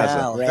Real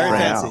Plaza. Very Real.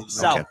 fancy.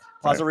 South. Okay.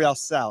 Plaza Real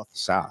South.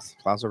 South.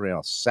 Plaza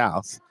Real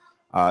South.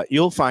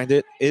 You'll find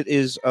it. It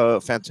is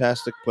a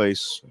fantastic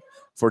place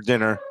for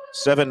dinner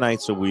 7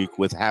 nights a week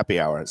with happy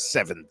hour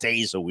 7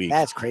 days a week.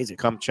 That's crazy.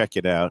 Come check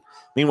it out.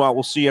 Meanwhile,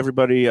 we'll see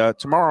everybody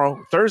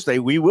tomorrow, Thursday.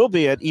 We will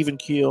be at Even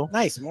Keel.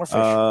 Nice, more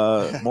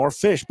fish. More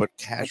fish, but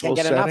I casual can't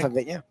get setting. enough of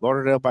it. Yeah.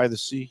 Lauderdale by the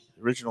Sea,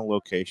 original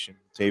location.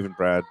 Dave and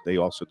Brad, they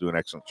also do an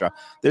excellent job.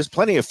 There's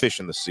plenty of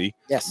fish in the sea.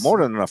 Yes.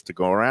 More than enough to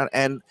go around.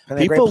 And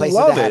Plenty of great people places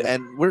love to it.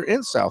 have And we're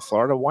in South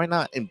Florida. Why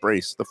not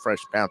embrace the fresh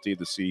bounty of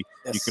the sea?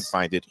 Yes. You can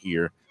find it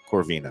here,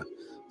 Corvina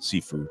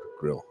Seafood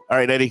Grill. All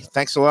right, Eddie,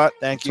 thanks a lot.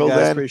 Thank you, Until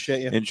guys. then,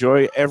 Appreciate you.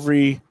 enjoy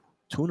every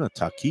tuna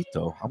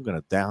taquito. I'm going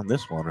to down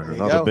this one and There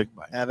you another go. big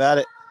bite. Have at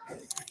it.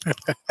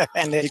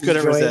 And You couldn't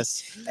enjoy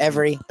resist.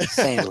 every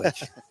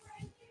sandwich.